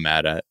 vibrator. I'm not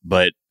mad at,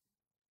 but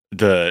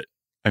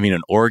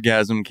an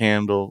orgasm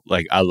candle,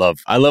 like I love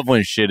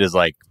when shit is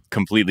like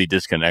completely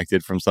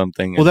disconnected from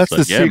something. Well, that's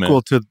the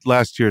sequel to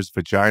last year's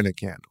vagina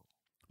candle.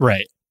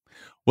 Right.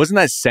 Wasn't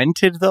that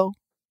scented though?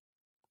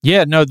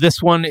 Yeah, no,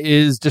 this one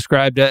is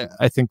described,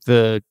 I think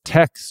the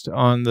text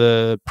on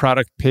the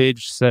product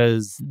page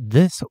says,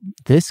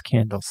 this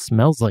candle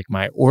smells like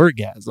my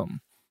orgasm.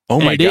 Oh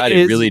my God,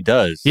 it really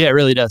does. Yeah, it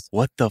really does.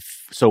 What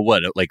so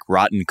what, like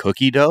rotten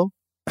cookie dough?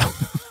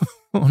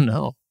 Oh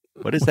no.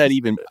 What is that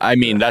even? I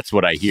mean, that's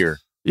what I hear.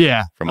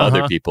 Yeah. From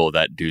other people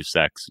that do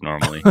sex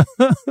normally.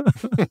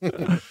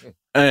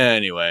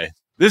 Anyway,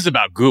 this is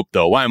about Goop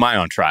though. Why am I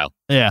on trial?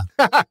 Yeah.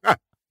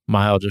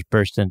 Mile just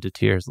burst into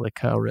tears like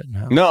Kyle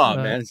Rittenhouse. No,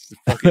 man.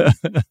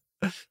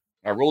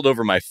 I rolled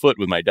over my foot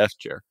with my desk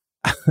chair.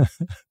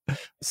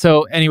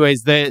 So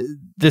anyways,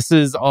 this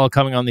is all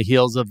coming on the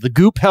heels of the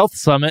Goop Health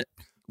Summit,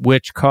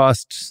 which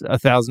costs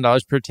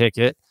 $1,000 per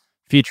ticket,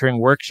 featuring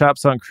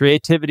workshops on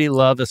creativity,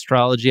 love,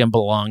 astrology, and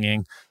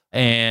belonging.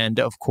 And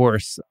of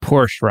course,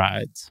 Porsche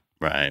rides.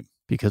 Right.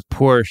 Because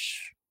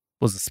Porsche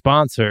was a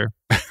sponsor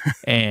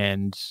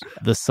and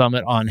the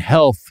Summit on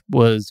Health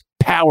was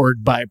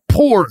powered by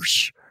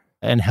Porsche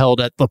and held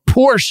at the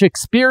Porsche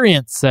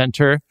Experience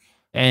Center.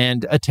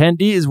 And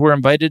attendees were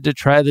invited to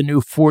try the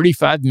new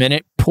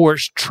 45-minute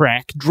Porsche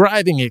track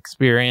driving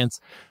experience.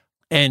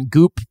 And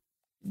Goop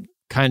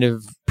kind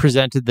of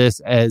presented this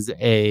as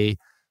a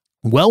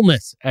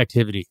wellness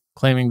activity,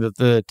 claiming that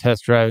the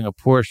test driving a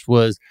Porsche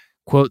was,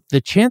 quote, the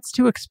chance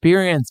to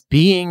experience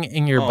being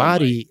in your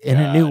body in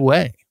a new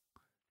way.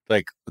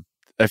 Like,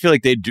 I feel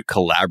like they do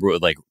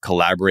collaborate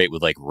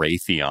with like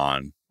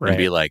Raytheon and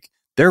be like,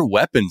 their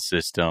weapon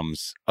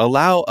systems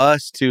allow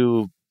us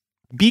to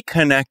be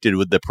connected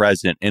with the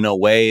present in a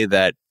way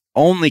that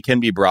only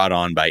can be brought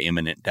on by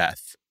imminent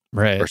death.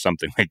 Right. Or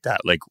something like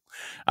that. Like,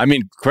 I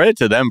mean, credit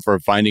to them for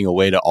finding a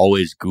way to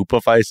always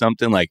goopify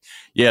something. Like,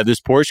 yeah, this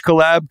Porsche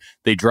collab,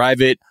 they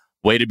drive it,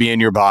 way to be in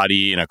your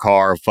body in a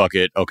car. Fuck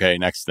it. Okay,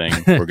 next thing.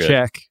 We're good.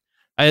 Check.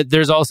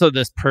 There's also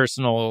this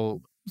personal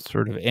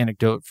sort of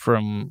anecdote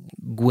from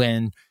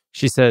Gwen.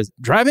 She says,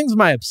 driving's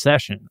my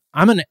obsession.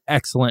 I'm an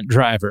excellent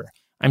driver.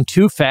 I'm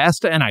too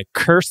fast and I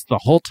curse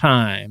the whole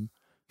time.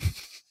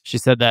 She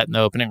said that in the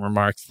opening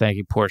remarks,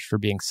 thanking Porsche for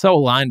being so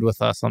aligned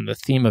with us on the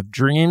theme of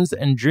dreams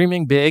and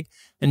dreaming big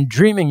and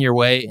dreaming your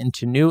way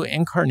into new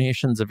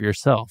incarnations of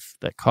yourself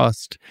that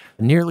cost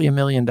nearly $1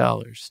 million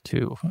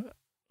to.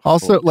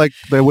 Also, like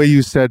the way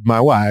you said my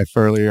wife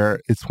earlier,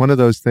 it's one of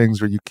those things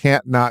where you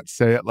can't not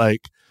say it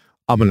like,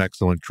 I'm an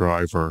excellent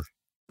driver.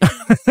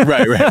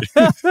 Right.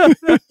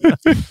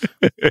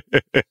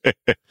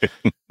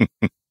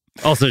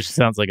 Also, she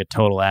sounds like a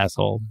total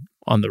asshole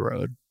on the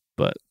road,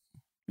 but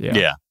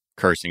yeah.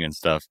 Cursing and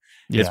stuff.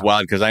 Yeah. It's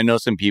wild because I know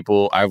some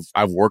people,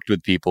 I've worked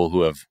with people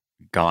who have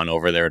gone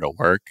over there to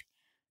work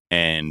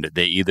and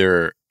they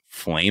either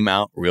flame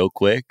out real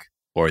quick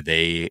or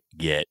they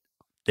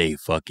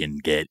fucking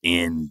get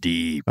in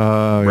deep.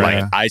 Right.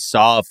 Yeah. I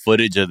saw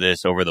footage of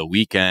this over the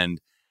weekend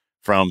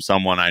from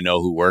someone I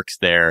know who works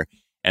there,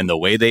 and the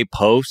way they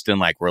post and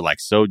like we're like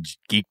so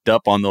geeked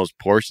up on those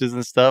Porsches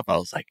and stuff, I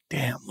was like,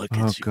 damn, look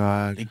at you.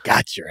 God. They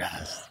got your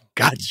ass.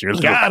 Got your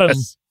got him.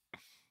 ass.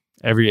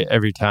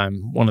 Every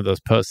time one of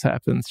those posts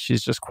happens,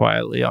 she's just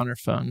quietly on her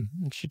phone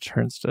and she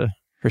turns to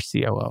her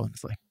COO and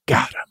is like,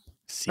 got him.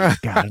 See,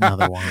 got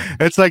another one.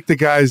 It's like the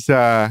guys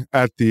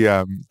at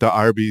the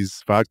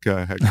Arby's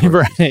vodka headquarters.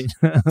 Right.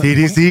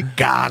 TDC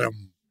got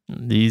him.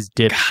 These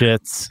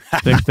dipshits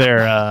think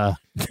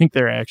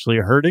they're actually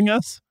hurting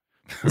us.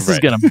 This is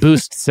going to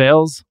boost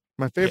sales.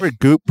 My favorite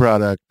Goop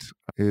product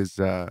is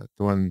the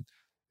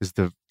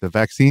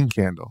vaccine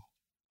candle.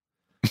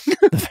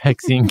 The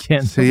vaccine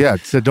candle.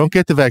 So don't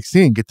get the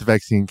vaccine, get the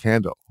vaccine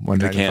candle.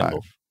 The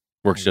candle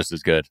works just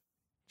as good.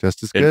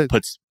 Just as good.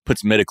 It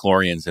puts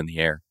midichlorians in the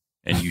air,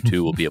 and you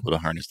too will be able to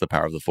harness the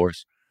power of the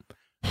force.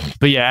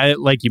 But yeah,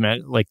 like you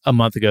meant, like a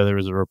month ago, there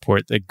was a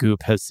report that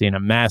Goop has seen a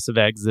massive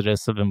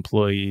exodus of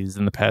employees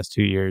in the past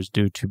 2 years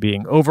due to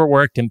being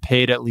overworked and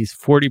paid at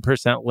least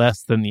 40%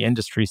 less than the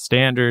industry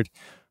standard.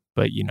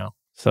 But,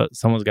 so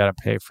someone's got to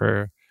pay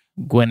for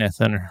Gwyneth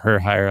and her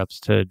higher-ups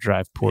to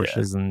drive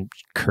Porsches and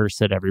curse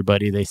at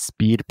everybody they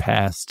speed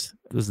past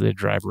as they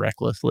drive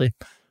recklessly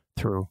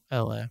through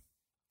LA.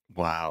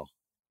 Wow.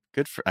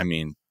 Good for,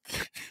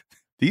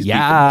 These people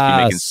must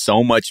be making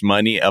so much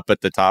money up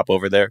at the top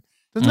over there.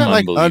 Doesn't that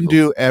like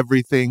undo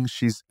everything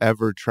she's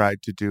ever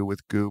tried to do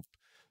with Goop?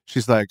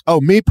 She's like,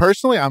 oh, me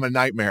personally, I'm a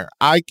nightmare.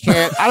 I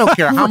don't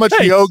care how much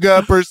yoga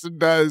a person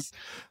does,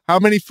 how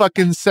many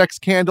fucking sex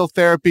candle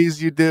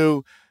therapies you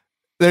do.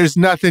 There's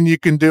nothing you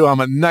can do. I'm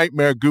a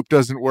nightmare. Goop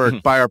doesn't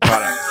work. Buy our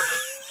product.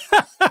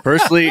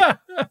 Personally,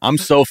 I'm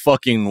so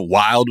fucking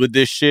wild with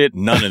this shit.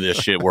 None of this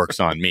shit works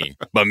on me.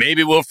 But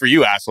maybe it will for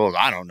you assholes.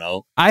 I don't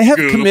know. I have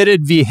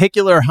committed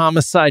vehicular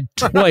homicide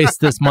twice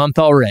this month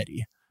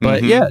already.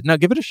 But yeah, no,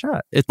 give it a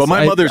shot. But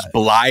my mother's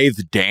Blythe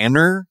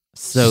Danner.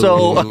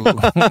 So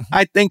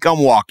I think I'm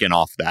walking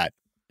off that.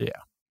 Yeah.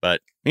 But,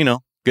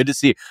 good to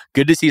see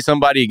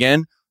somebody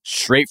again,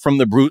 straight from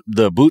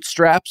the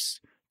bootstraps.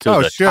 To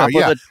the top of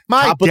the,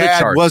 my top dad of the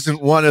charts.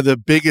 Wasn't one of the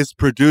biggest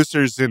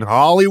producers in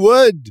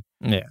Hollywood.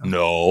 Yeah.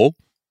 No. It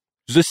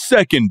was the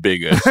second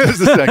biggest. It was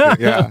the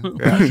second, yeah.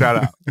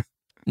 Shout out.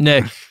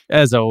 Nick,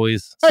 as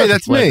always. Hey,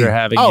 that's me.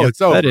 Having you.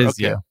 It's over. That is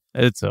you.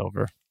 It's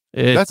over.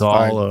 It's all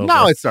fine. over.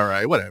 No, it's all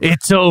right. Whatever.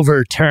 It's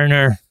over,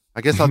 Turner.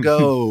 I guess I'll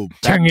go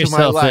Turn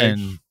yourself my life.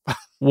 in.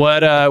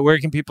 Where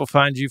can people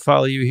find you,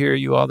 follow you, hear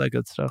you, all that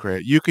good stuff?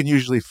 Great. You can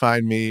usually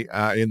find me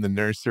in the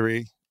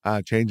nursery,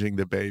 changing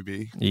the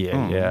baby.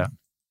 Yeah.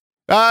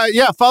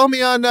 Follow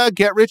me on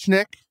Get Rich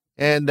Nick,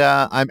 and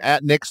I'm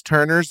at Nick's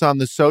Turners on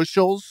the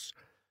socials,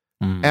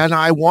 and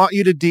I want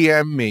you to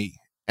DM me,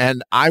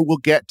 and I will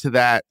get to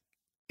that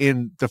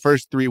in the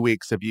first 3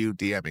 weeks of you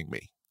DMing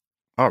me.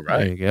 All right.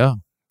 There you go.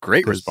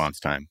 Great response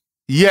time.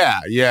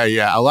 Yeah.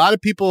 A lot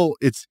of people,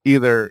 it's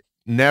either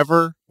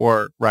never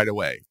or right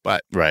away,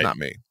 but not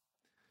me.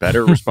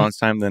 Better response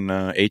time than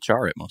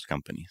HR at most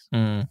companies.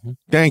 Mm-hmm.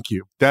 Thank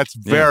you. That's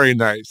very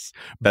nice.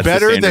 That's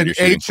better than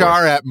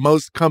HR at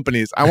most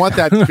companies. I want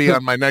that to be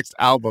on my next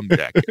album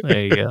jacket.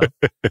 There you go.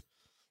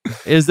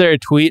 Is there a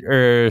tweet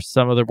or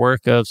some other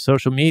work of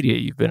social media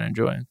you've been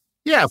enjoying?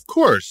 Yeah, of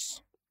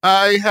course.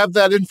 I have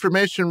that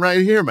information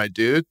right here, my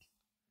dude.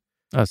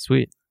 Oh,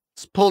 sweet.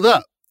 It's pulled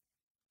up.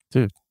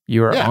 Dude,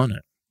 you are on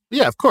it.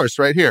 Yeah, of course,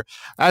 right here.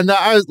 And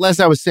as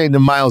I was saying to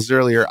Miles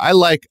earlier, I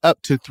like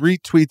up to 3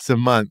 tweets a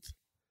month.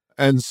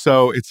 And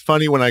so it's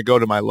funny when I go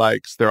to my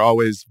likes, they're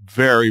always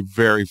very,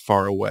 very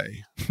far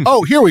away.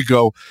 Oh, here we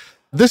go.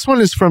 This one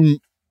is from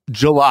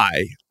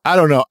July. I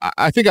don't know.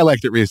 I think I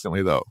liked it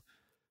recently, though.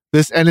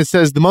 And it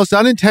says, the most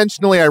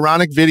unintentionally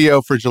ironic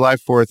video for July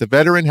 4th, a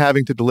veteran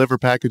having to deliver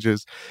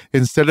packages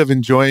instead of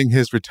enjoying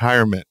his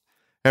retirement.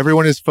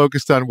 Everyone is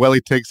focused on, well,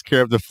 he takes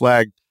care of the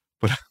flag,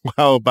 but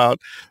how about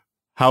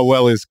how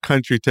well his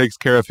country takes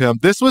care of him?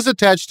 This was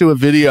attached to a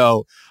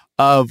video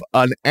of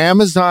an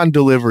Amazon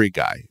delivery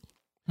guy.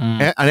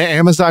 An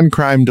Amazon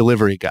crime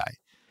delivery guy.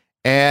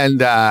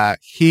 And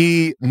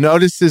he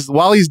notices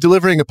while he's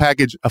delivering a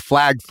package, a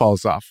flag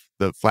falls off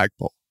the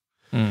flagpole.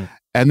 And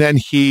then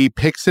he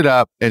picks it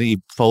up and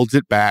he folds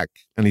it back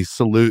and he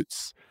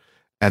salutes.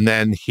 And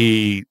then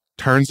he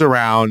turns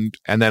around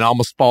and then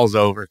almost falls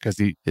over because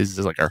he is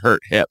like a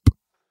hurt hip.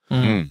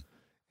 And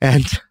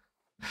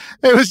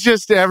it was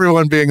just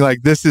everyone being like,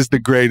 this is the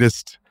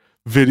greatest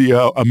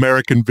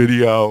American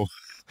video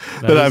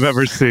that I've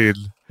ever seen.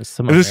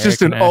 And it's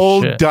just an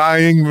old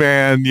dying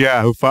man,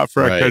 who fought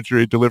for our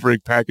country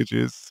delivering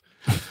packages.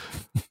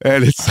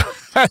 And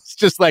it's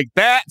just like,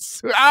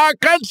 that's our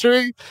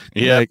country.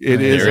 Yeah, like, it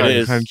is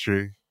our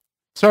country.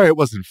 Sorry, it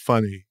wasn't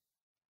funny.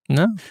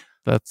 No,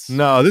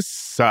 this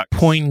sucks.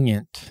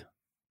 Poignant.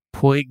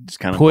 It's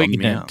kind of bummed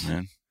me out,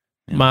 man.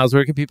 Yeah. Miles,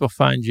 where can people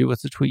find you?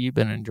 What's the tweet you've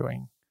been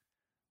enjoying?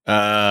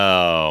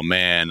 Oh,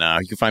 man.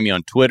 You can find me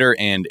on Twitter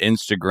and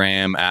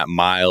Instagram at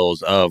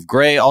Miles of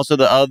Gray. Also,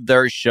 the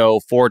other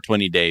show,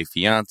 420 Day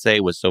Fiance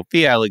with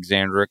Sophia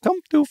Alexandra. Come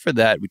through for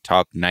that. We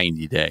talk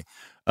 90 Day.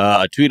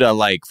 A tweet I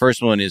like.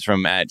 First one is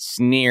from at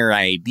Sneer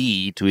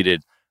ID. Tweeted,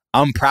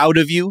 I'm proud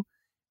of you.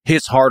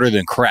 Hits harder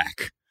than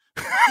crack.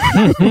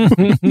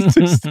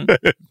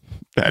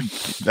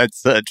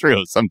 That's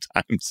true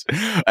sometimes.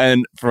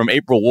 And from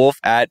April Wolf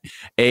at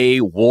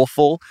A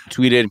Wolfle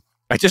tweeted,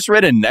 I just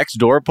read a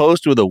Nextdoor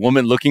post with a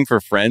woman looking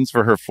for friends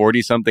for her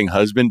 40-something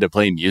husband to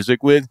play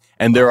music with,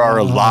 and there are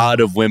a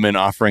lot of women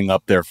offering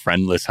up their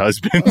friendless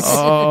husbands.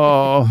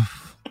 Oh,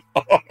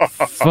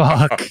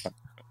 fuck.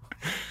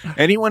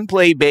 Anyone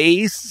play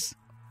bass?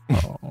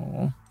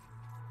 Oh,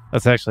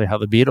 that's actually how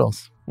the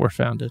Beatles were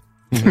founded.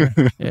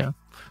 Yeah.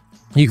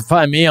 You can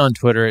find me on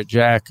Twitter at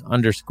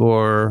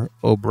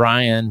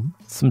Jack_O'Brien.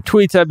 Some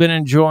tweets I've been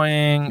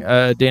enjoying.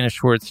 Dana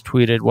Schwartz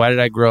tweeted, why did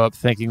I grow up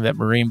thinking that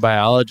marine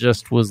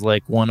biologist was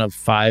like one of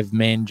 5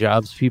 main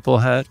jobs people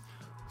had?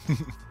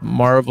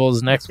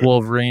 Marvel's next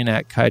Wolverine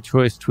at Kai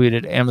Choice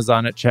tweeted,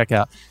 Amazon at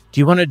checkout. Do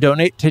you want to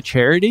donate to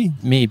charity?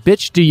 Me,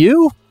 bitch, do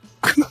you?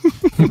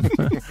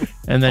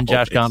 And then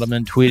Josh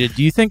Gondelman tweeted,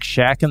 do you think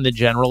Shaq and the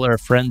General are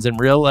friends in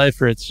real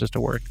life or it's just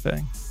a work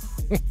thing?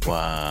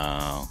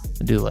 Wow.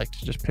 I do like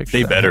to just picture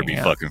they better be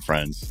out. fucking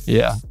friends.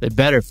 Yeah, they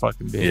better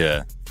fucking be.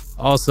 Yeah.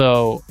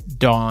 Also,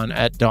 Dawn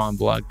at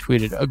Dawnblog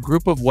tweeted, a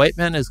group of white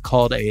men is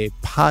called a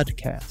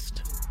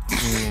podcast.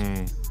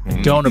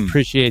 Don't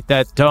appreciate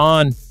that,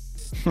 Dawn.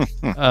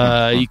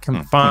 You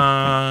can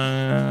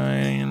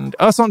find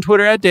us on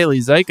Twitter at Daily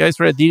Zeitgeist.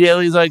 We're at The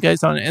Daily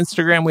Zeitgeist on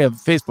Instagram. We have a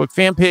Facebook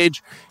fan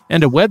page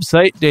and a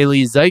website,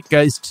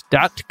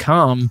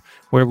 dailyzeitgeist.com,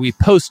 where we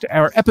post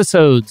our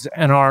episodes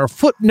and our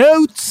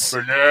footnotes.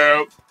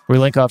 We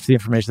link off to the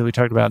information that we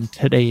talked about in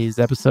today's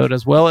episode,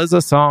 as well as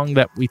a song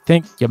that we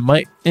think you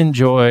might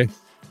enjoy.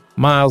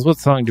 Miles, what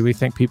song do we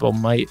think people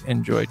might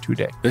enjoy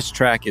today? This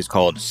track is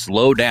called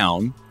Slow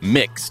Down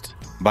Mixed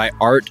by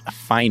Art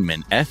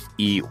Feynman,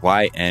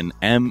 Feynman.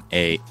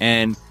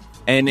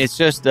 And it's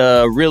just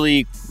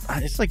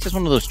it's like just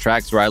one of those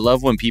tracks where I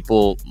love when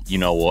people,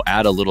 will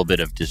add a little bit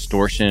of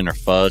distortion or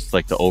fuzz to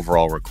like the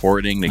overall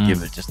recording to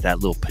give it just that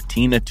little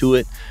patina to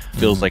it.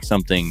 Feels like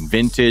something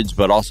vintage,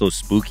 but also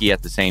spooky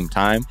at the same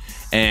time.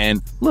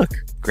 And look,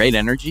 great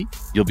energy.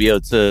 You'll be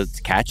able to, it's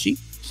catchy.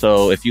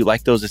 So if you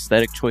like those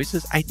aesthetic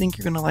choices, I think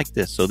you're going to like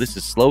this. So this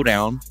is Slow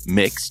Down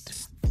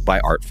Mixed by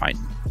Art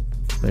Feynman.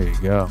 There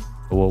you go.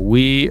 Well,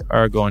 we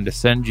are going to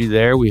send you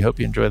there. We hope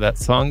you enjoy that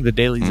song. The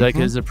Daily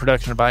Zeitgeist is a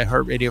production of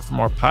iHeartRadio. For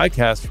more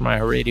podcasts from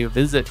iHeartRadio,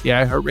 visit the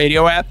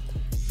iHeartRadio app,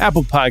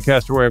 Apple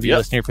Podcast, or wherever you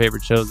listen to your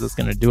favorite shows. That's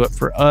going to do it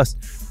for us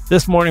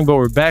this morning. But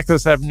we're back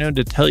this afternoon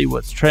to tell you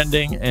what's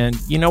trending. And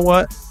you know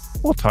what?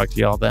 We'll talk to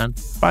y'all then.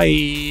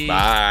 Bye.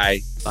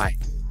 Bye. Bye.